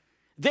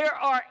 There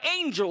are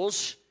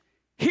angels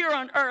here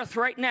on earth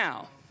right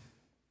now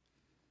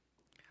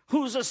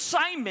whose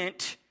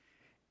assignment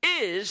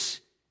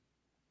is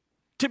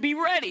to be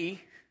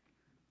ready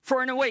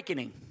for an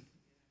awakening.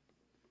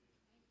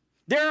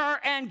 There are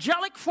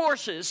angelic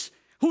forces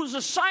whose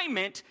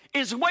assignment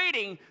is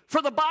waiting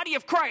for the body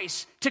of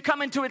Christ to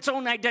come into its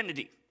own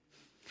identity.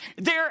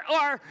 There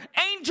are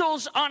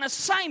angels on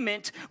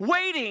assignment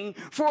waiting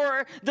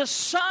for the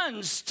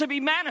sons to be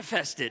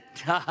manifested.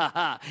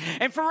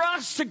 And for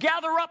us to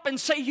gather up and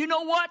say, you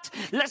know what?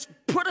 Let's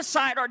put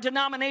aside our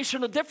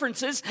denominational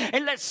differences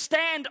and let's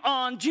stand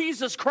on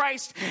Jesus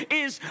Christ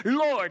is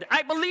Lord.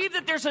 I believe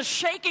that there's a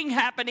shaking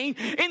happening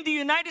in the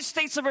United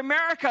States of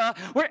America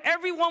where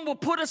everyone will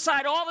put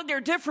aside all of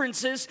their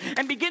differences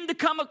and begin to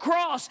come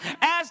across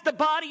as the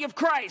body of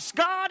Christ.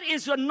 God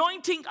is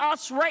anointing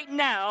us right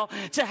now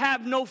to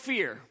have no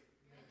fear.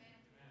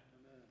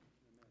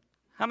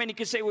 How many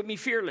can say with me,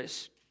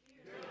 fearless?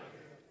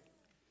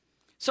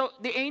 So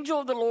the angel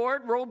of the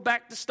Lord rolled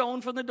back the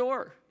stone from the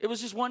door. It was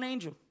just one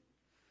angel.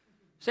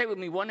 Say with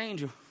me, one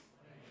angel.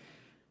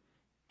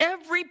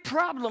 Every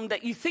problem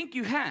that you think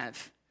you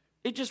have,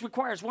 it just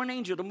requires one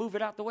angel to move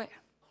it out the way.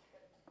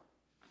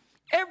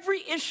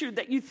 Every issue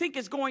that you think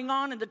is going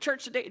on in the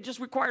church today, it just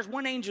requires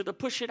one angel to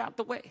push it out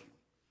the way.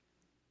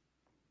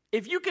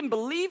 If you can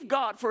believe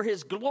God for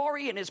his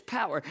glory and his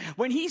power,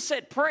 when he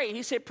said pray,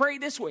 he said pray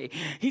this way.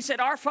 He said,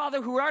 our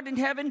Father who art in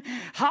heaven,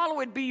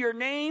 hallowed be your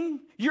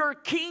name, your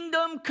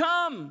kingdom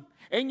come,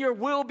 and your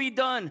will be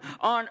done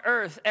on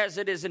earth as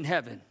it is in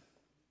heaven.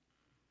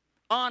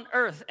 On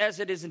earth as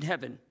it is in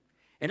heaven.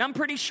 And I'm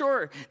pretty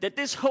sure that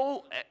this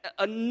whole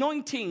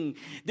anointing,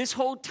 this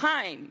whole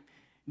time,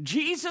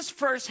 Jesus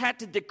first had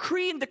to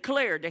decree and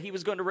declare that he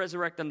was going to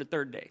resurrect on the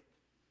third day.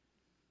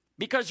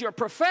 Because your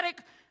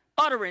prophetic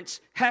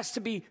utterance has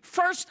to be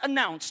first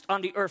announced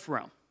on the earth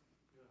realm.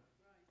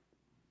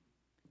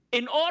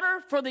 In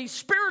order for the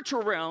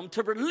spiritual realm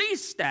to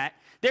release that,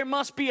 there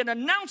must be an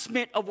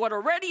announcement of what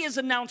already is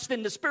announced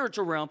in the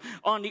spiritual realm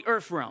on the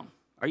earth realm.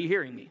 Are you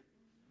hearing me?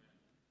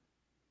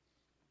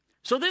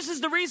 So this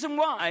is the reason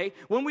why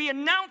when we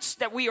announce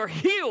that we are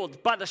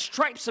healed by the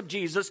stripes of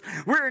Jesus,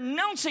 we're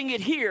announcing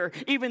it here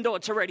even though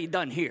it's already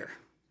done here.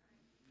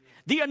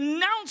 The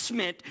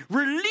announcement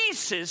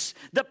releases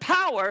the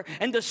power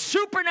and the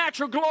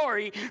supernatural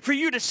glory for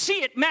you to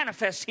see it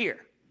manifest here.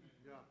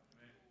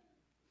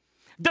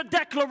 The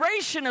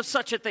declaration of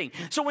such a thing.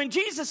 So when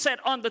Jesus said,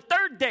 on the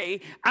third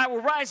day, I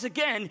will rise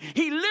again,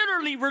 he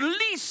literally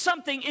released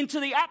something into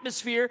the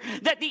atmosphere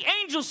that the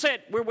angel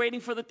said, we're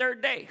waiting for the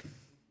third day.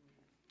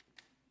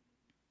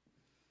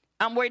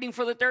 I'm waiting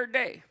for the third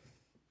day.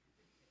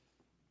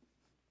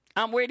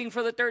 I'm waiting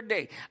for the third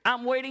day.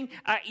 I'm waiting.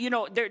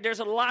 There's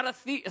a lot of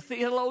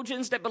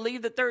theologians that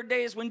believe the third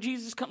day is when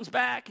Jesus comes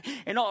back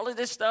and all of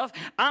this stuff.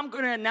 I'm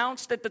going to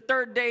announce that the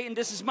third day, and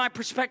this is my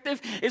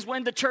perspective, is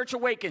when the church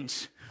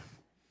awakens.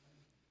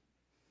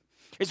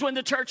 It's when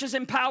the church is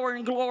in power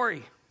and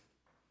glory.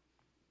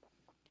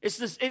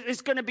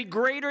 It's going to be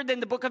greater than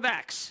the book of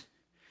Acts.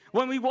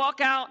 When we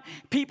walk out,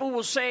 people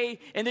will say,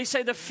 and they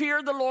say, the fear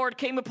of the Lord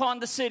came upon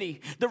the city.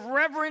 The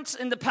reverence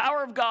and the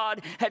power of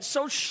God had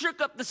so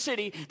shook up the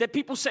city that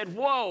people said,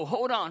 whoa,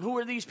 hold on, who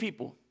are these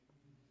people?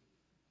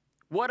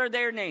 What are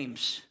their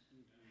names?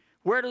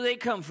 Where do they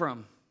come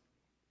from?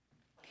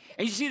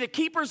 And you see, the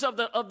keepers of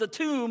the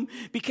tomb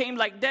became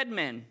like dead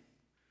men.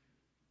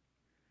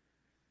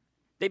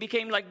 They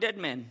became like dead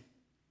men.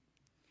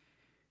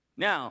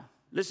 Now,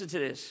 listen to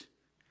this.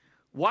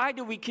 Why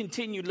do we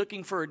continue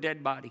looking for a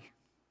dead body?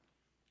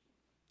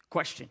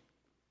 Question.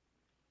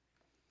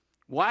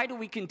 Why do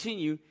we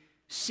continue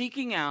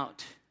seeking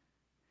out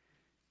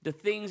the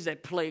things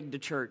that plague the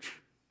church?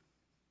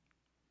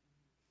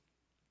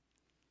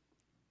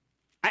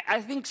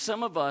 I think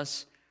some of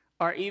us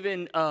are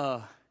even,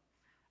 I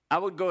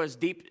would go as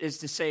deep as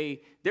to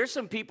say, there's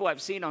some people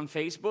I've seen on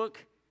Facebook,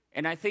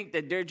 and I think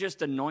that they're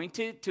just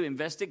anointed to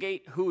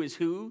investigate who is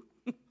who.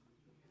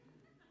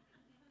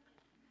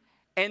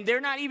 And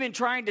they're not even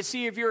trying to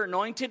see if you're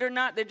anointed or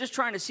not. They're just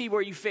trying to see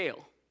where you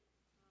fail.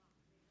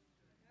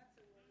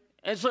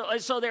 And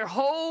so their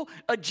whole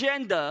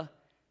agenda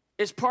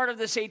is part of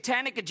the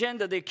satanic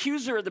agenda, the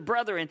accuser of the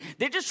brethren.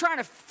 They're just trying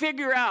to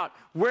figure out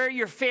where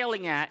you're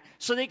failing at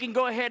so they can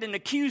go ahead and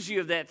accuse you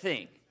of that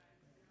thing.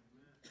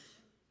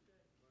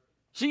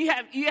 So you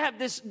have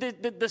this,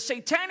 the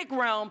satanic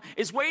realm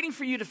is waiting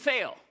for you to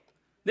fail.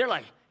 They're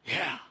like,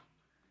 yeah.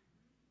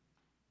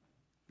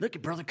 Look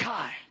at Brother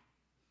Kai.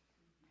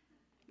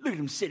 Look at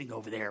him sitting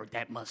over there with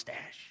that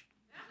mustache.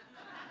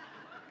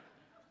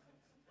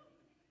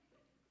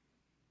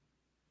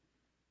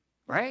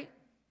 Right?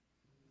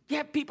 You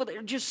have people that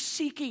are just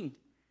seeking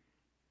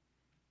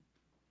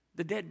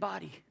the dead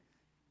body.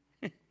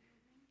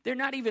 They're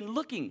not even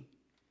looking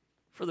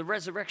for the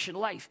resurrection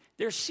life.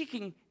 They're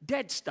seeking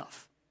dead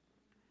stuff.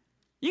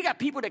 You got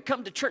people that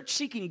come to church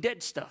seeking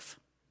dead stuff.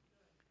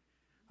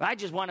 I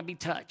just want to be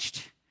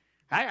touched.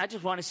 I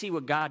just want to see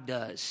what God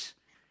does.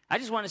 I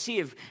just want to see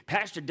if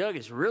Pastor Doug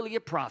is really a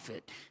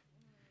prophet.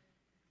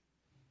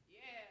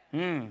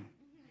 Yeah.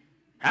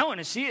 I want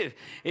to see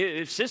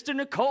if Sister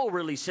Nicole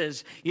really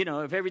says,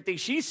 if everything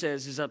she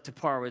says is up to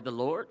par with the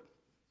Lord.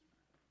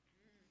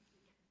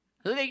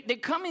 They're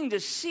coming to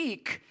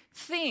seek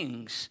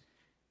things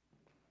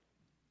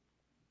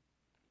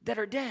that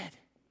are dead.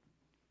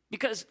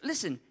 Because,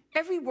 listen,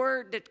 every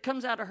word that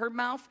comes out of her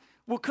mouth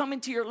will come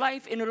into your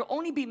life, and it'll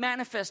only be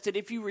manifested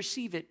if you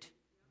receive it.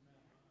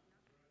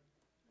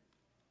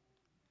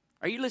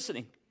 Are you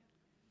listening?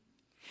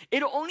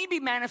 It'll only be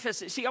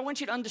manifested. See, I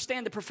want you to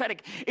understand the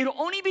prophetic. It'll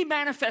only be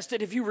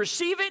manifested if you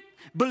receive it,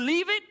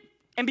 believe it,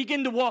 and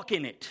begin to walk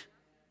in it.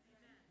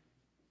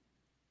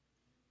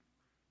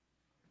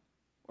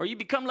 Or you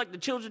become like the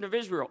children of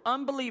Israel,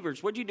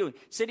 unbelievers. What are you doing?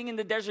 Sitting in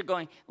the desert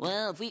going,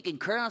 well, if we can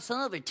cross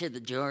over to the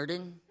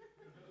Jordan.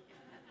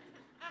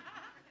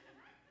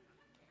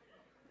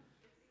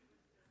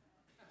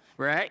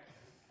 Right?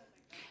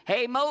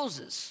 Hey,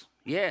 Moses.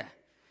 Yeah.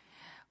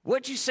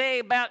 What'd you say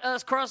about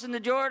us crossing the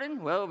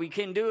Jordan? Well, we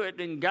can do it,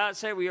 and God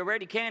said we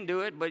already can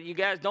do it, but you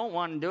guys don't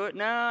want to do it.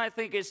 No, I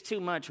think it's too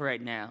much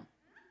right now.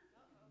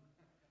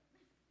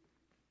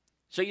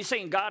 So you're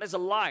saying God is a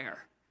liar,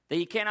 that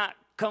he cannot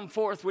come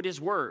forth with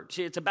his word.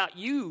 See, it's about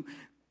you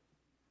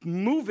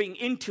moving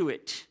into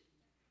it.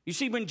 You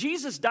see, when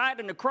Jesus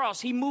died on the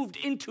cross, he moved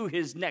into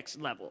his next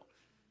level.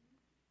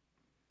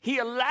 He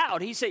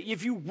said,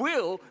 if you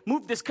will,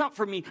 move this cup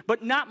from me,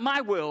 but not my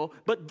will,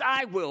 but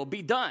thy will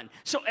be done.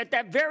 So at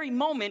that very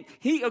moment,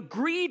 he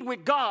agreed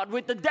with God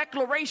with the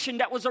declaration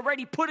that was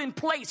already put in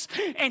place.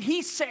 And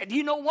he said,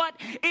 you know what?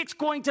 It's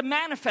going to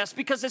manifest,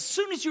 because as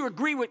soon as you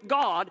agree with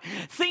God,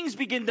 things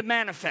begin to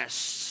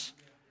manifest.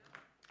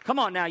 Come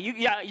on now,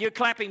 you're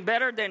clapping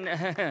better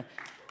than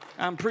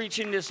I'm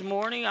preaching this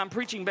morning. I'm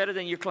preaching better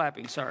than you're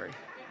clapping, sorry.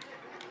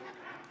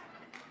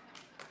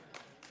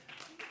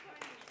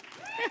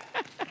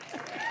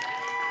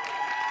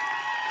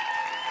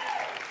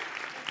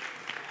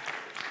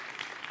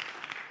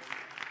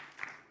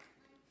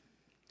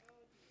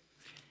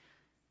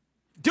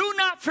 Do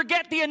not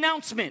forget the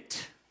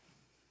announcement.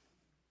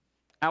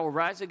 I will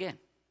rise again.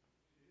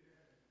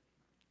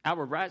 I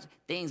will rise.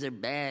 Things are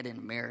bad in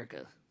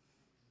America.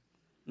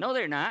 No,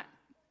 they're not.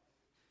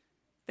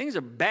 Things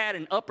are bad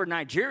in upper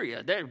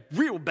Nigeria. They're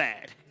real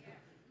bad.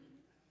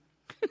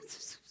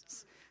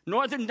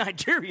 Northern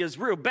Nigeria is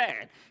real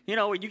bad. You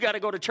know, you got to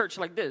go to church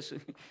like this.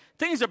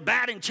 Things are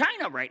bad in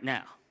China right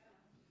now.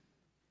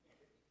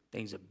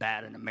 Things are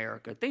bad in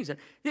America.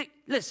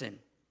 Listen.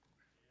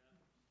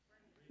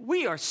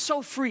 We are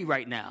so free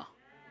right now.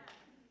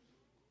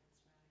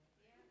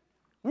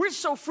 We're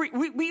so free.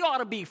 We ought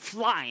to be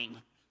flying.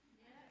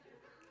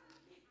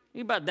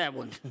 Think about that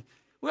one.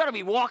 We ought to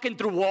be walking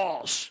through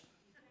walls.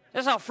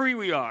 That's how free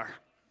we are.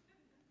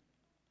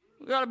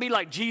 We ought to be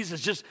like Jesus,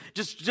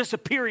 just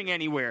appearing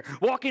anywhere,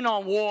 walking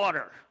on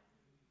water.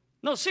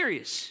 No,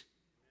 serious.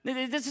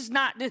 This is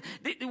not,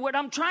 what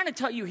I'm trying to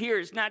tell you here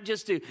is not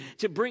just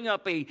to bring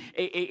up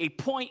a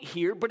point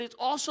here, but it's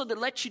also to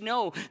let you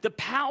know the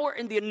power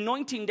and the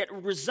anointing that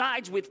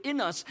resides within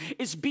us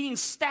is being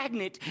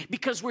stagnant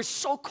because we're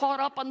so caught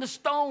up on the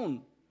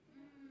stone.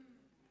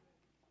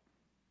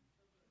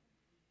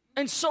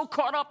 And so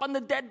caught up on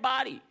the dead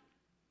body.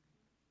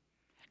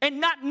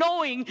 And not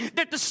knowing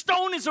that the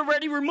stone is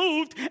already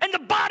removed and the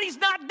body's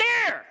not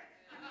there.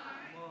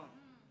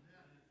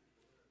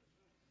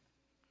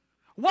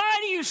 Why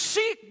do you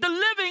seek the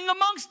living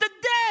amongst the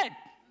dead?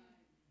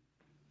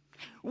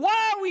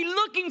 Why are we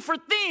looking for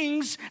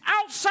things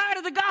outside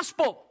of the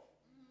gospel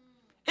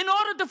in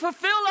order to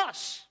fulfill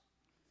us?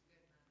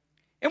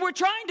 And we're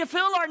trying to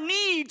fill our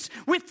needs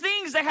with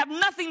things that have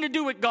nothing to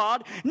do with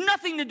God,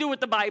 nothing to do with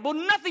the Bible,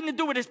 nothing to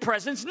do with his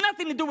presence,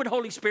 nothing to do with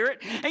Holy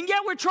Spirit. And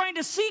yet we're trying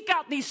to seek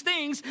out these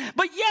things,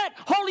 but yet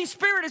Holy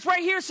Spirit is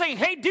right here saying,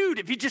 hey, dude,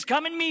 if you just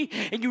come in me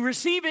and you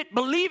receive it,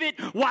 believe it,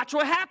 watch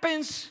what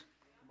happens.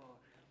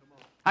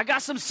 I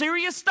got some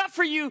serious stuff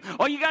for you.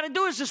 All you got to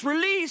do is just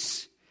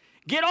release.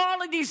 Get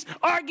all of these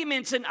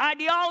arguments and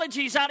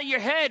ideologies out of your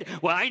head.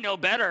 Well, I know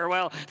better.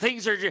 Well,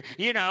 things are,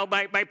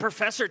 my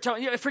professor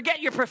told you.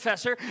 Forget your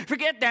professor.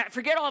 Forget that.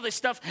 Forget all this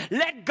stuff.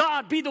 Let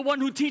God be the one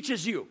who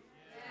teaches you.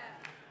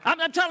 Yeah.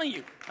 I'm telling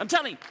you.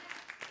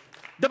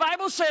 The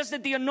Bible says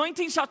that the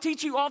anointing shall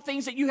teach you all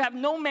things, that you have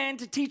no man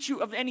to teach you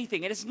of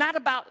anything. And it's not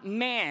about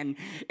man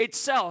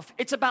itself.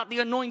 It's about the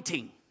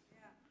anointing.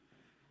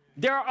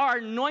 There are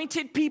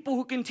anointed people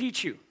who can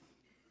teach you.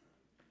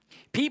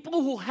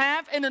 People who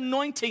have an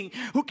anointing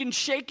who can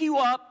shake you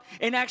up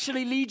and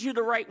actually lead you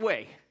the right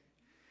way.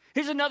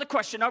 Here's another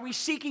question. Are we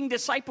seeking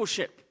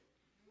discipleship?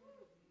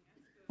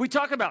 We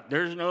talk about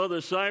there's no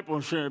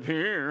discipleship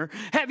here.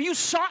 Have you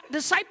sought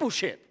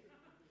discipleship?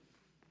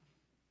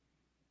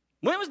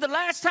 When was the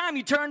last time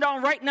you turned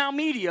on Right Now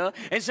Media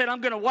and said,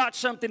 I'm going to watch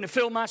something to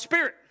fill my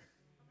spirit?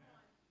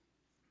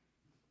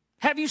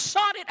 Have you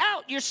sought it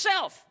out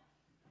yourself?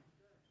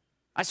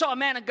 I saw a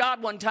man of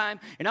God one time,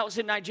 and I was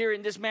in Nigeria,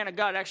 and this man of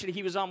God, actually,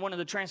 he was on one of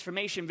the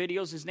transformation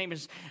videos. His name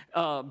is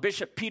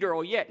Bishop Peter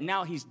Oyet.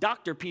 Now he's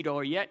Dr. Peter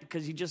Oyet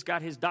because he just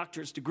got his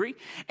doctorate degree.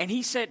 And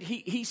he said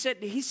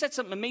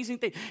some amazing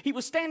thing. He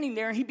was standing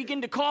there, and he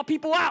began to call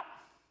people out.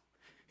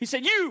 He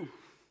said, you.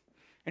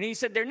 And he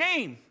said their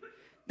name.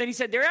 Then he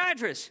said their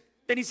address.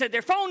 Then he said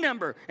their phone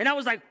number. And I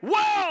was like,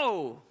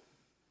 whoa.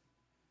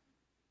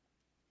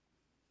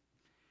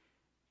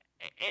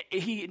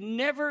 He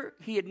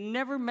had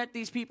never met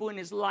these people in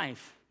his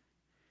life.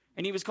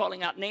 And he was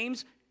calling out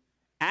names,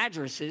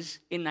 addresses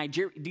in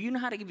Nigeria. Do you know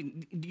how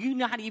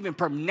to even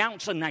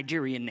pronounce a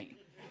Nigerian name?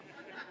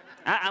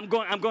 I'm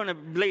going to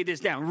lay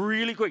this down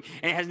really quick.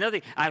 And it has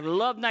nothing. I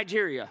love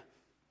Nigeria.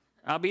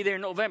 I'll be there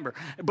in November.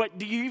 But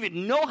do you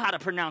even know how to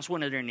pronounce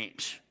one of their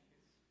names?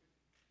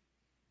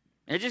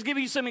 And just give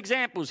you some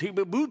examples.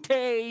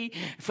 Hibabute,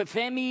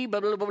 Fefemi,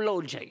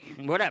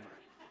 Babaloje, whatever.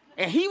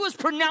 And he was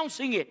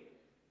pronouncing it.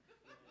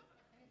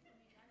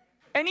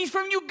 And he's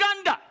from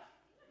Uganda,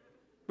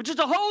 which is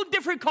a whole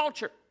different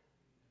culture.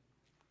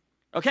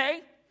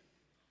 Okay?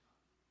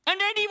 And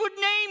then he would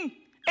name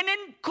and then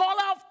call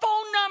out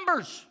phone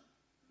numbers.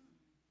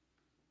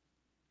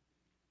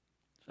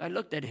 So I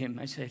looked at him.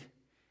 I said,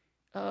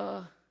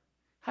 how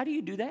do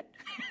you do that?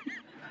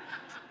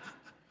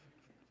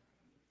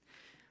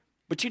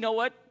 But you know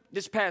what?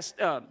 This past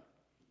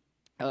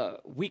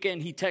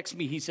weekend, he texted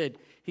me. He said,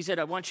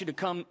 I want you to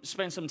come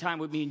spend some time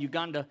with me in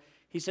Uganda.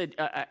 He said,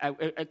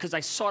 because I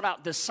sought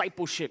out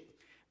discipleship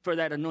for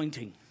that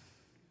anointing.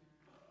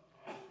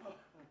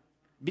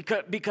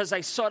 Because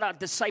I sought out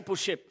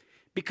discipleship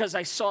because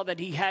I saw that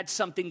he had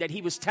something that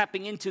he was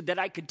tapping into that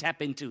I could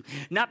tap into.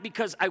 Not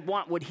because I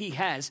want what he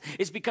has.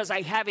 It's because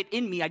I have it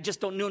in me. I just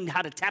don't know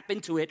how to tap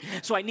into it.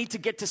 So I need to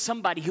get to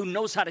somebody who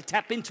knows how to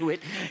tap into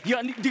it.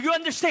 Do you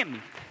understand me?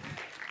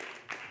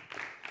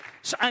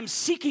 So I'm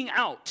seeking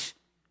out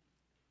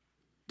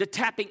the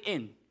tapping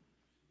in.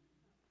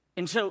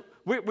 And so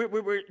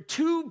we're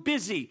too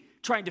busy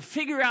trying to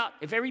figure out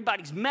if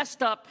everybody's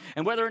messed up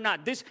and whether or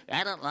not this.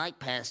 I don't like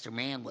Pastor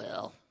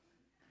Manuel.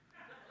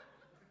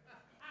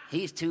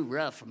 He's too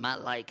rough for my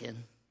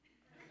liking.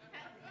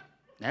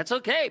 That's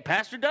okay.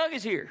 Pastor Doug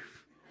is here.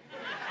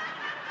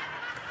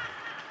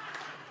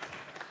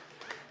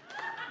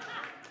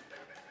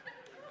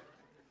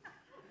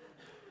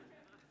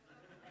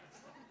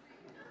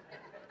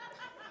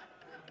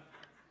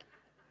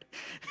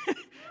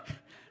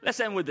 Let's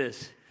end with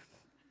this.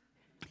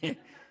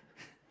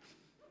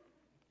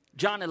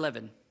 John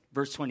 11,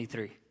 verse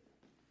 23.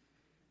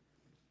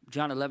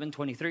 John 11,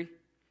 23.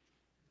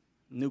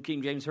 New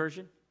King James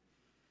Version.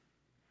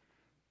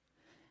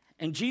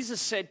 And Jesus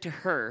said to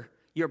her,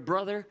 your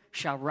brother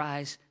shall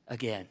rise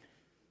again.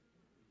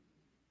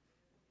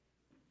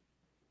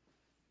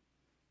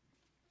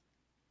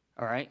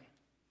 All right.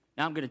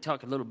 Now I'm going to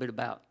talk a little bit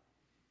about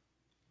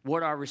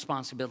what our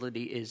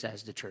responsibility is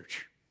as the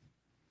church.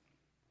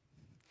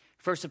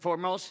 First and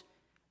foremost,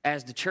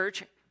 as the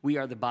church, we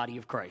are the body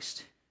of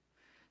Christ.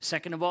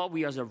 Second of all,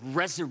 we are the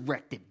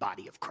resurrected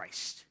body of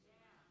Christ.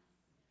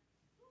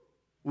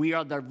 We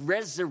are the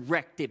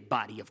resurrected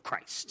body of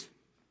Christ.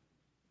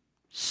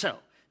 So,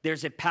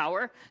 there's a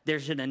power,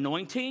 there's an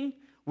anointing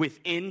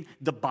within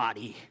the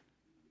body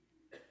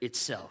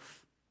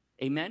itself.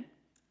 Amen?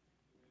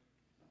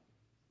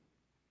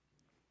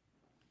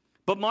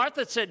 But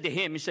Martha said to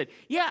him, he said,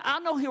 yeah, I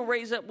know he'll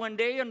raise up one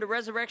day on the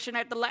resurrection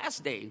at the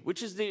last day,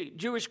 which is the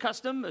Jewish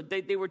custom.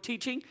 They were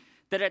teaching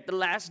that at the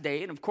last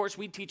day, and of course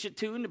we teach it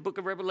too in the book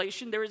of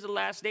Revelation, there is a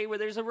last day where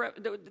there's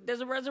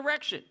a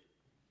resurrection,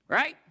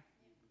 right?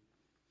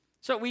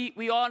 So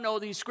we all know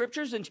these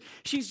scriptures, and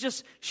she's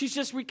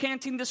just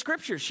recanting the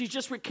scriptures. She's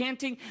just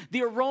recanting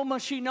the aroma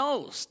she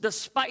knows, the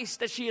spice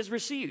that she has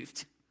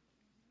received.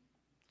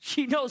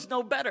 She knows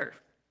no better.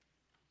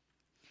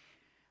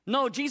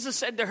 No, Jesus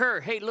said to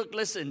her, hey, look,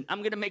 listen, I'm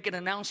going to make an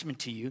announcement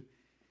to you,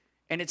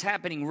 and it's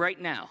happening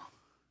right now.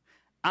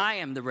 I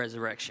am the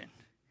resurrection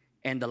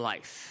and the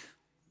life.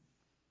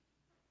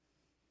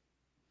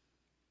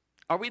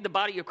 Are we the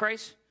body of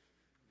Christ?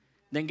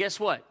 Then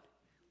guess what?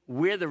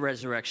 We're the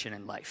resurrection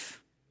and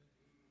life.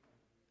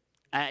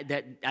 I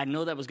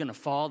know that was going to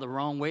fall the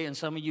wrong way, and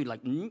some of you like,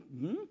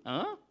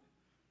 huh?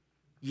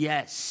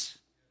 Yes.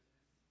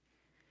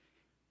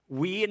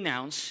 We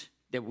announce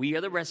that we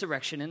are the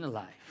resurrection and the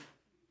life.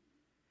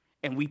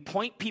 And we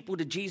point people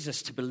to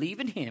Jesus to believe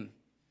in him,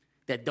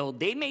 that though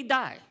they may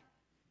die,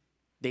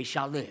 they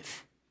shall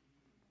live.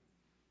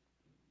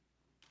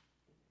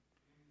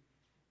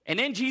 And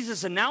then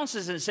Jesus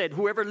announces and said,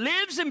 whoever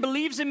lives and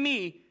believes in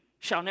me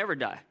shall never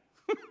die.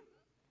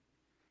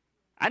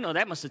 I know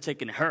that must have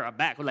taken her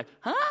aback. We're like,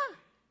 huh?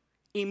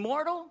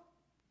 Immortal?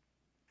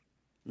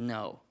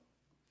 No.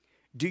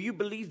 Do you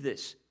believe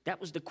this? That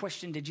was the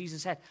question that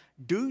Jesus had.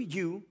 Do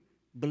you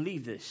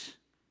believe this?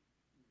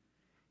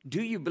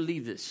 Do you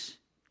believe this?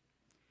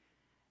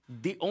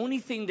 The only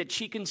thing that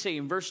she can say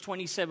in verse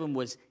 27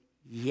 was,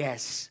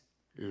 yes,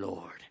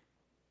 Lord.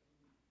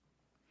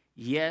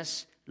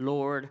 Yes,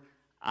 Lord,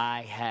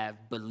 I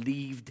have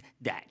believed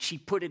that. She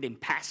put it in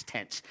past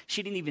tense.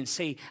 She didn't even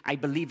say, I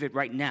believe it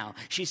right now.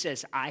 She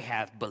says, I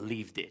have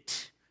believed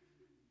it.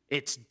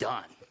 It's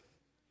done.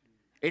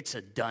 It's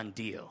a done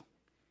deal.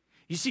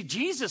 You see,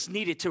 Jesus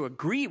needed to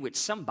agree with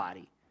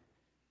somebody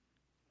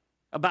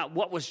about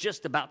what was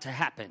just about to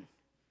happen.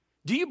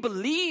 Do you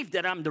believe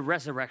that I'm the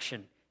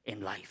resurrection in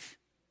life?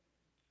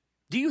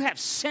 Do you have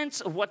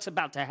sense of what's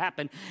about to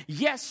happen?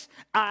 Yes,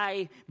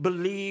 I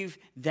believe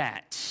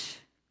that.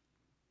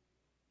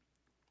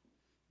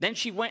 Then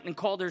she went and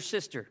called her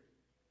sister.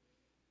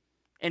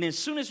 And as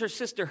soon as her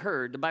sister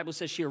heard, the Bible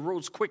says she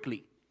arose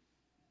quickly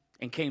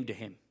and came to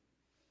him.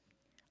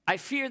 I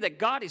fear that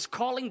God is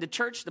calling the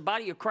church, the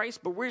body of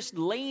Christ, but we're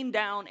laying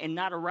down and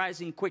not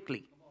arising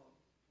quickly.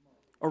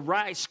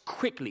 Arise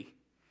quickly.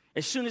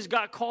 As soon as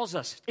God calls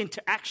us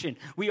into action,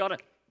 we ought to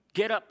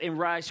get up and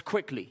rise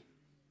quickly.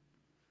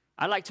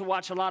 I like to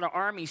watch a lot of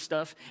Army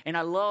stuff, and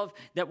I love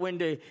that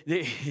when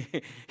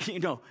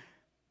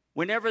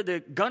whenever the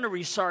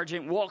gunnery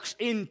sergeant walks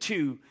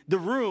into the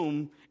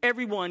room,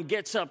 everyone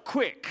gets up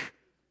quick.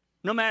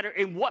 No matter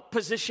in what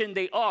position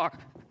they are,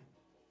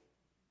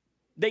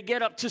 they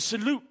get up to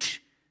salute.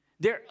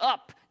 They're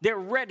up. They're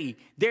ready.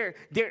 They're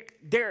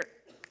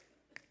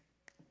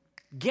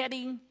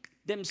getting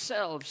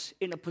themselves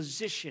in a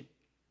position.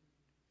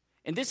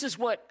 And this is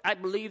what I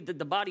believe that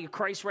the body of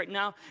Christ right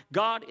now,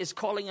 God is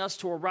calling us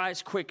to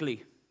arise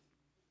quickly.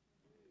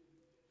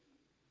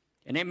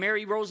 And then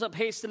Mary rose up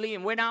hastily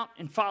and went out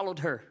and followed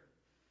her.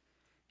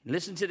 And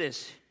listen to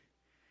this.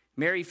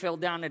 Mary fell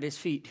down at his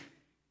feet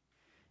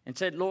and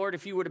said, Lord,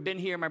 if you would have been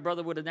here, my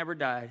brother would have never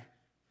died.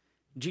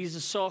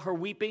 Jesus saw her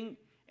weeping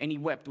and he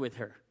wept with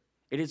her.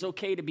 It is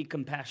okay to be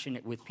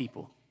compassionate with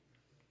people.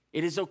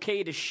 It is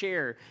okay to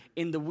share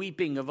in the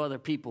weeping of other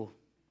people.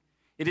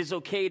 It is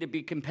okay to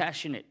be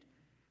compassionate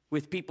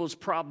with people's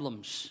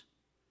problems.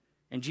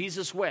 And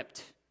Jesus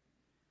wept.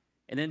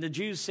 And then the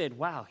Jews said,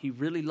 wow, he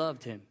really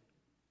loved him.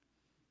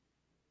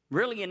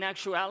 Really, in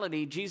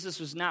actuality, Jesus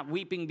was not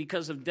weeping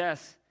because of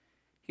death.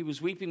 He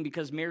was weeping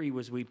because Mary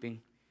was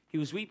weeping. He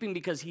was weeping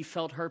because he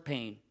felt her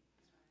pain.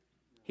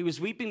 He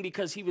was weeping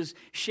because he was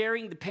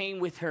sharing the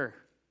pain with her.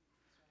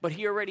 But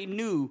he already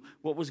knew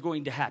what was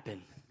going to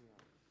happen.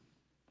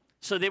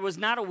 So there was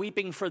not a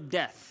weeping for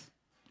death.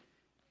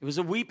 It was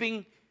a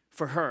weeping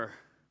for her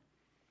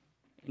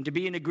and to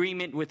be in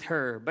agreement with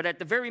her. But at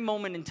the very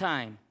moment in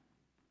time,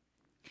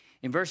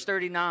 in verse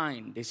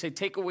 39, they say,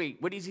 take away.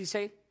 What does he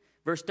say?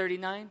 Verse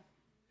 39?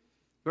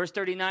 Verse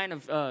 39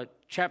 of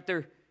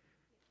chapter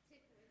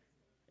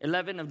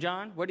 11 of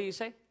John. What did he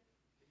say?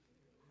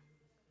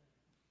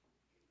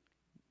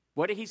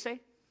 What did he say?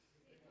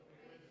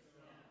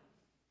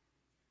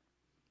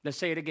 Let's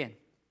say it again.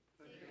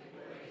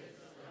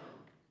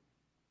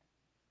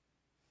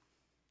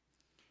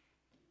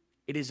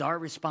 It is our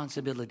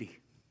responsibility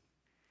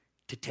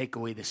to take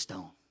away the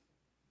stone.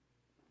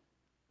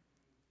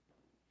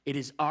 It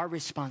is our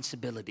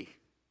responsibility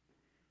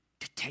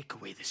to take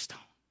away the stone.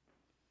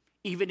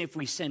 Even if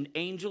we send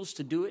angels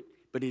to do it,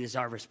 but it is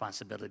our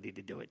responsibility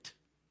to do it.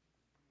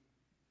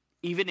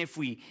 Even if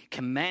we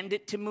command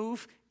it to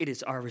move, it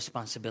is our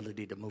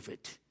responsibility to move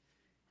it.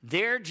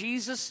 There,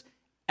 Jesus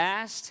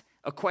asked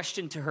a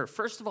question to her.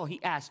 First of all,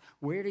 he asked,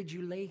 where did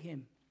you lay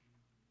him?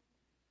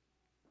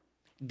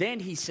 Then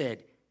he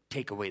said,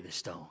 take away the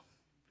stone.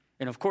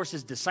 And of course,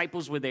 his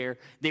disciples were there.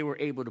 They were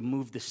able to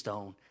move the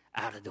stone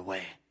out of the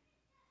way.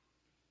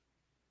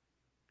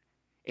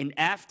 And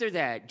after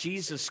that,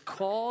 Jesus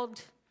called,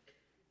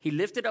 he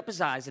lifted up his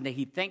eyes, and then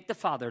he thanked the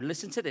Father.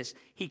 Listen to this.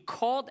 He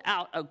cried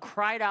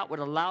out with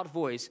a loud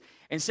voice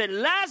and said,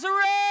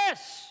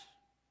 Lazarus!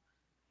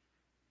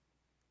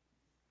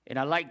 And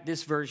I like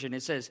this version.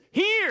 It says,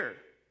 here,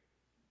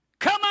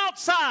 come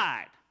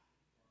outside.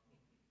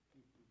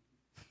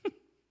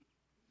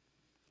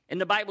 And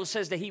the Bible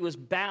says that he was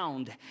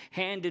bound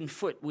hand and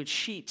foot with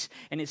sheets,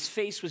 and his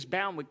face was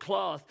bound with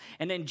cloth.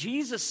 And then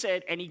Jesus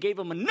said, and he gave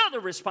him another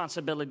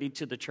responsibility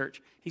to the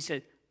church. He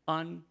said,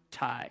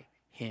 untie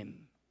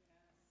him.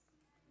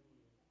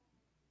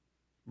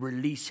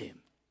 Release him.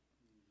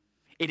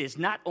 It is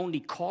not only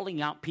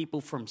calling out people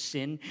from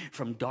sin,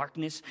 from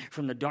darkness,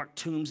 from the dark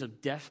tombs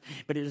of death,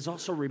 but it is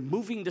also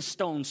removing the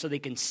stone so they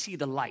can see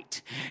the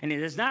light. And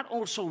it is not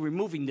also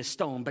removing the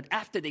stone, but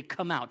after they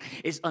come out,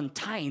 is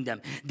untying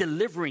them,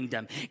 delivering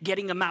them,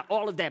 getting them out,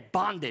 all of that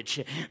bondage,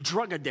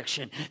 drug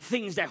addiction,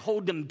 things that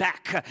hold them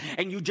back.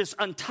 And you just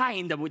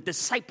untying them with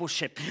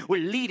discipleship,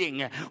 with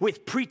leading,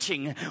 with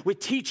preaching, with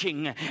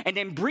teaching, and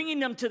then bringing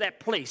them to that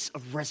place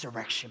of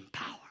resurrection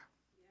power.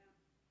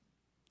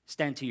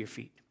 Stand to your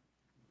feet.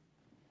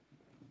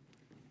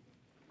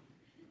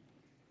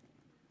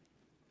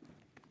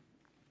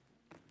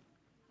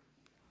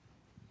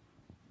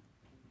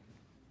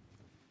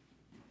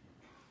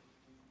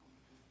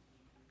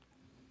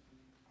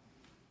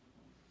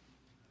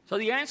 So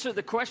the answer to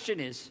the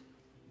question is,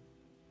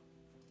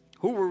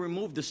 who will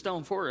remove the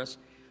stone for us?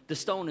 The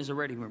stone is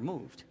already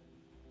removed.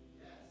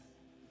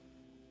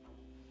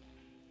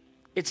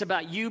 It's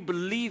about you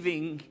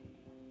believing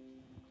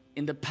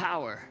in the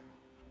power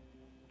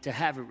to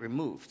have it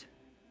removed.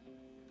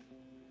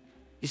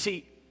 You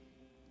see,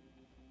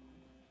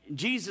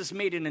 Jesus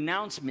made an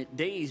announcement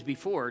days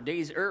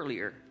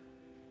earlier.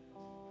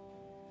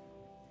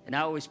 And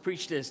I always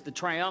preach this, the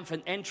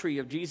triumphant entry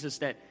of Jesus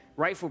that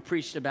Rifle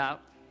preached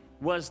about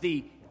was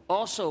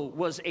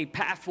a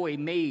pathway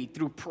made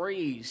through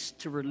praise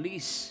to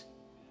release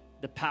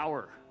the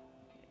power.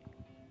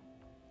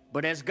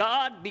 But as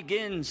God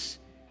begins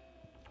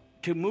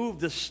to move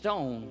the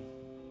stone,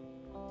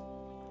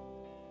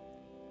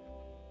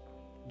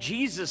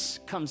 Jesus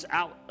comes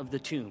out of the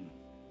tomb.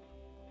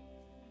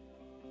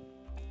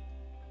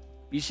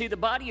 You see, the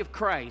body of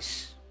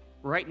Christ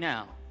right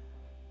now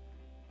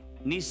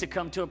needs to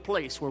come to a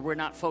place where we're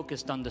not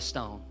focused on the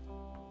stone,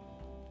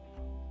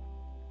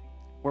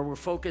 where we're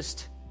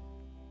focused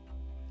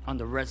on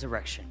the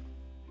resurrection.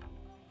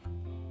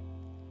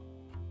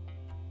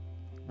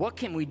 What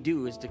can we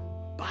do as the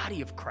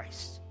body of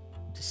Christ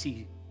to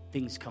see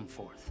things come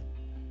forth?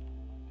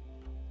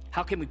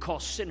 How can we call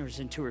sinners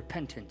into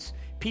repentance?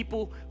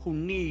 People who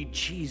need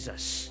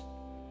Jesus.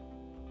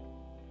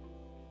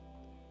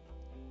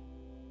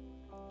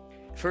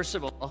 First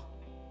of all,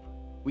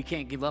 we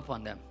can't give up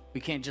on them.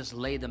 We can't just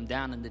lay them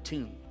down in the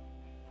tomb.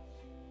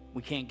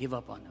 We can't give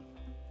up on them.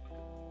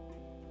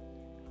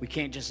 We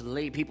can't just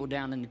lay people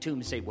down in the tomb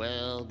and say,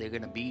 well, they're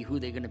going to be who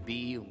they're going to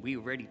be, and we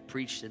already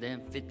preached to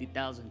them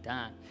 50,000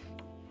 times.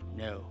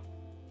 No.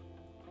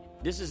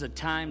 This is a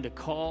time to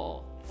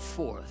call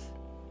forth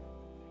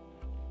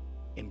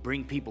and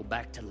bring people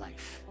back to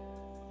life.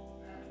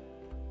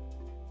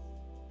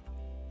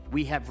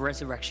 We have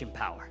resurrection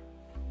power.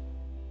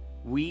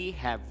 We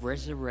have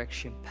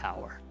resurrection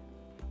power.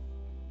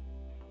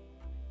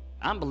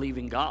 I'm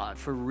believing God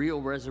for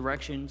real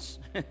resurrections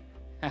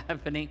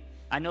happening.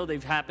 I know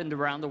they've happened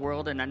around the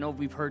world, and I know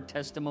we've heard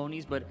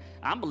testimonies, but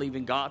I'm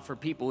believing God for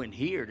people in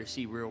here to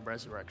see real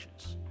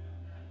resurrections.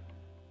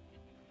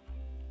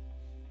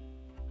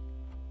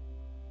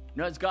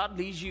 You know, as God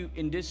leads you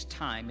in this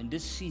time, in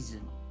this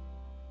season,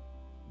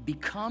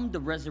 become the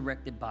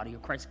resurrected body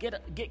of Christ. Get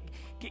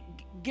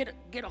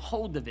a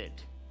hold of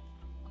it.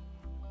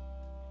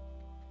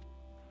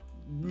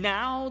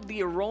 Now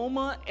the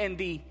aroma and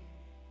the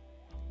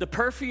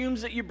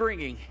perfumes that you're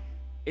bringing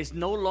is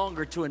no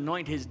longer to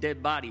anoint his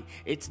dead body.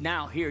 It's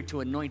now here to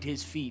anoint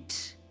his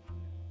feet,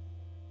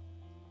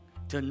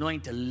 to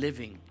anoint a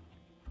living,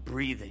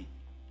 breathing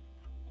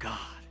God.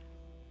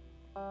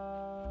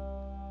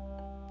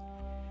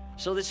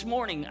 So this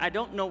morning, I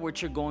don't know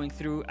what you're going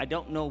through. I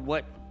don't know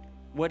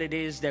what it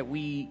is that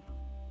we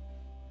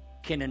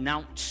can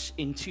announce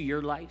into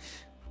your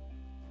life.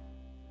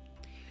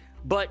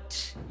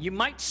 But you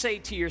might say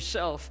to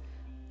yourself,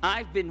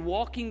 I've been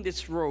walking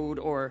this road,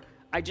 or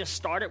I just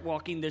started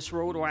walking this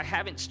road, or I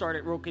haven't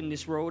started walking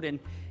this road,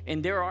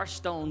 and there are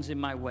stones in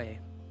my way.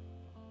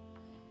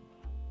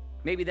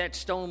 Maybe that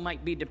stone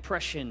might be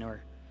depression,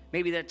 or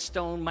maybe that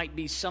stone might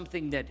be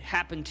something that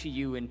happened to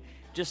you and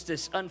just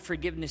this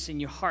unforgiveness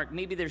in your heart.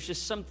 Maybe there's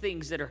just some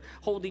things that are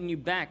holding you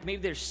back.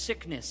 Maybe there's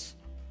sickness,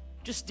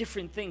 just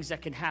different things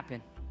that can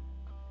happen.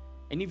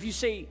 And if you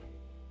say,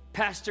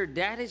 Pastor,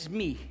 that is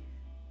me,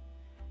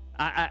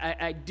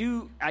 I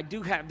do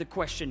have the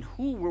question,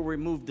 who will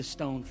remove the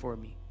stone for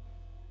me?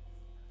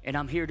 And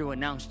I'm here to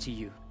announce to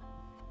you,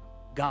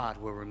 God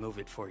will remove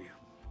it for you.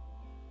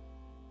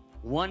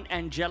 One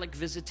angelic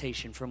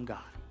visitation from God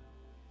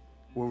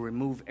will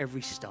remove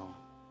every stone.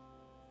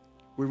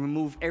 Will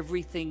remove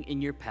everything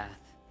in your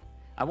path.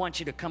 I want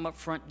you to come up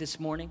front this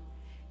morning.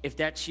 If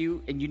that's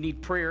you and you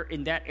need prayer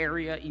in that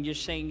area and you're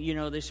saying, you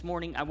know, this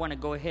morning I want to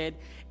go ahead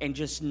and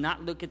just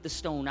not look at the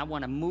stone. I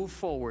want to move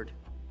forward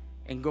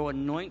and go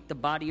anoint the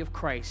body of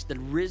Christ, the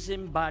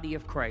risen body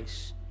of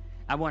Christ.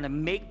 I want to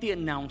make the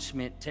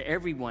announcement to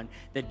everyone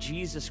that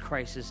Jesus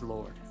Christ is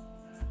Lord.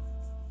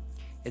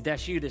 If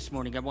that's you this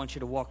morning, I want you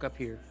to walk up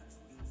here.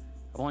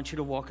 I want you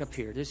to walk up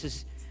here. This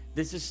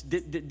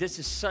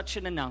is such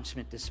an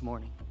announcement this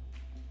morning.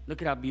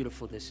 Look at how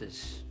beautiful this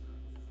is.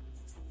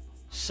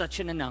 Such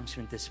an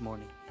announcement this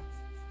morning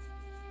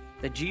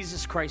that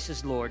Jesus Christ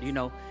is Lord. You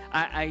know,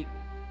 I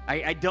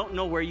don't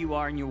know where you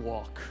are in your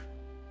walk.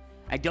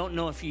 I don't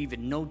know if you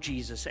even know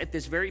Jesus at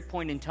this very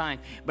point in time,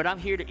 but I'm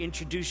here to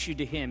introduce you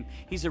to him.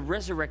 He's a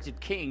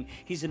resurrected King.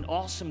 He's an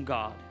awesome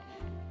God.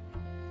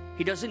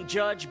 He doesn't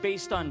judge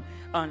based on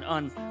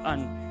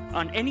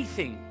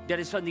anything that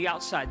is from the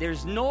outside.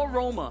 There's no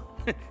aroma.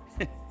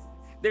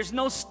 There's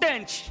no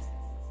stench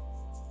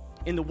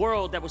in the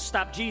world that will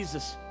stop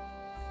Jesus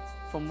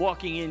from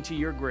walking into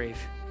your grave,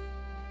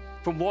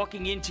 from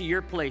walking into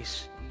your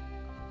place,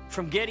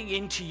 from getting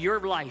into your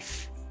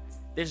life.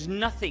 There's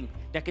nothing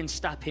that can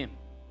stop him.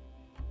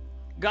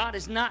 God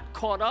is not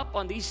caught up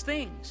on these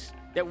things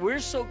that we're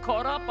so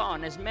caught up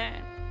on as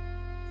man.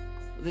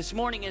 This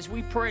morning as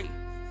we pray,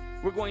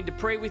 we're going to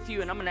pray with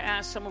you, and I'm going to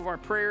ask some of our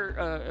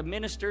prayer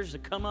ministers to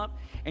come up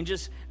and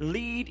just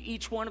lead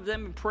each one of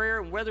them in prayer,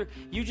 and whether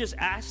you just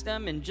ask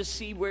them and just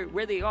see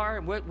where they are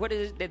and what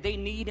is it that they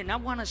need. And I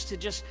want us to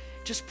just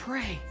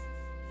pray.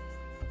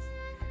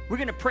 We're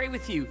going to pray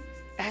with you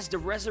as the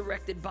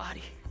resurrected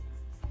body.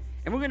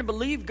 And we're going to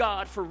believe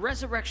God for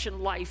resurrection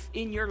life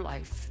in your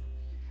life.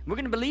 We're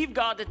going to believe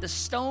God that the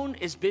stone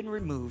has been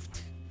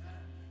removed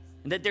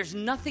and that there's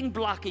nothing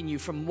blocking you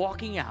from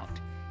walking out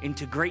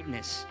into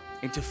greatness,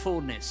 into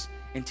fullness,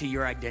 into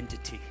your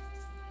identity.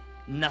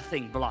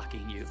 Nothing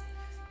blocking you.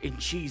 In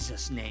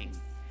Jesus' name,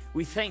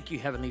 we thank you,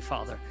 Heavenly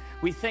Father.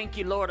 We thank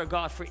you, Lord,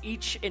 God, for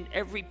each and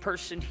every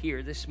person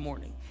here this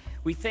morning.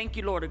 We thank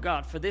you, Lord,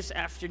 God, for this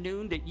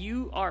afternoon that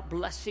you are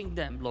blessing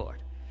them,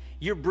 Lord.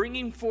 You're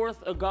bringing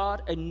forth,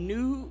 God, a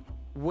new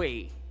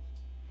way,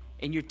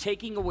 and you're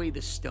taking away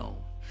the stone.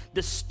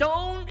 The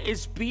stone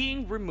is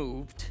being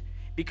removed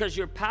because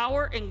your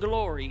power and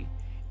glory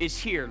is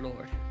here,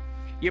 Lord.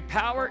 Your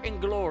power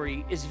and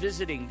glory is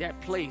visiting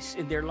that place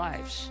in their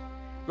lives.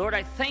 Lord,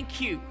 I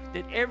thank you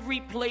that every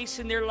place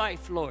in their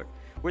life, Lord,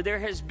 where there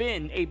has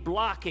been a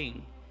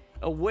blocking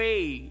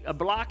away of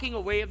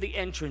the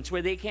entrance,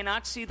 where they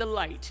cannot see the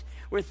light,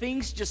 where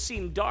things just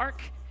seem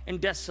dark and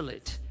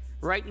desolate.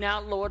 Right now,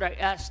 Lord, I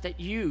ask that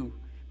you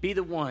be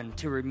the one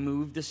to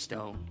remove the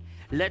stone.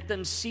 Let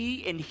them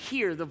see and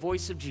hear the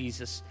voice of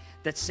Jesus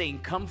that's saying,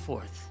 come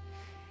forth,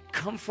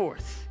 come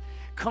forth,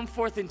 come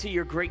forth into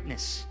your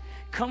greatness,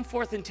 come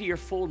forth into your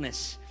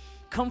fullness,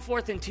 come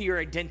forth into your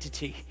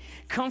identity,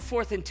 come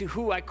forth into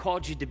who I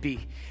called you to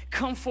be,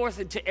 come forth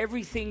into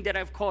everything that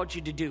I've called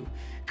you to do.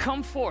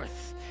 Come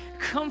forth,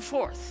 come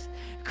forth,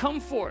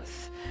 come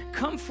forth,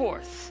 come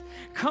forth,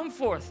 come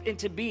forth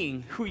into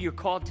being who you're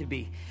called to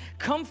be.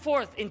 Come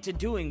forth into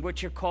doing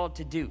what you're called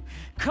to do.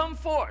 Come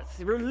forth,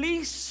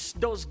 release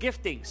those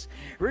giftings,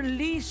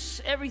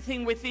 release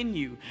everything within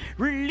you,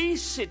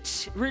 release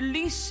it,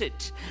 release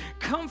it.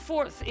 Come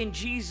forth in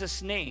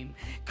Jesus' name,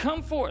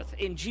 come forth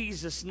in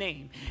Jesus'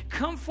 name,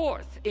 come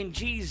forth in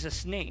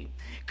Jesus' name,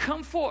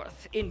 come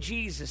forth in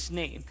Jesus'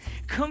 name,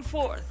 come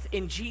forth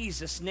in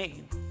Jesus'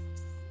 name.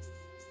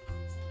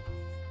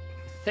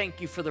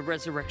 Thank you for the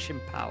resurrection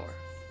power.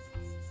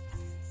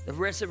 The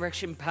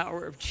resurrection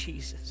power of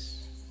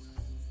Jesus.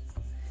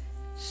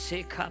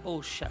 In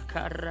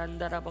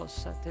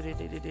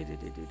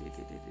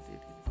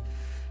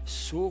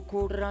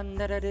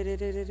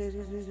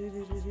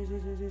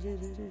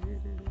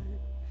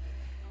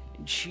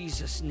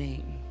Jesus'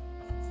 name.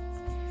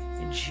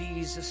 In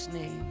Jesus'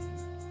 name.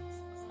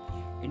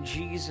 In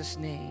Jesus'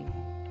 name.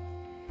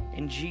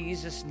 In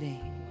Jesus'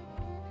 name.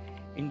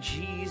 In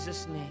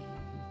Jesus' name.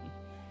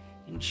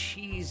 In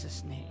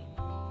Jesus' name.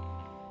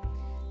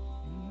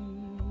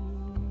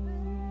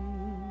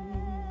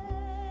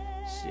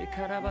 There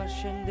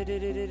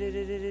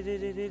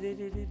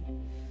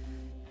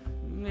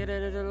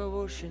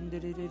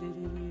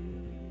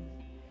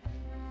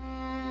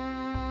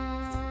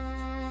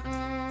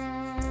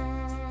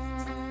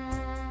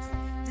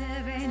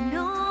ain't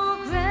no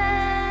grave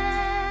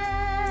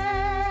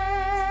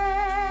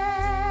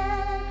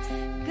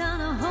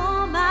gonna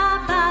hold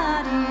my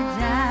body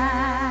down.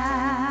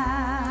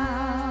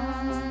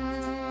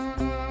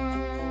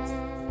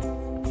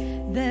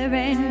 There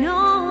ain't no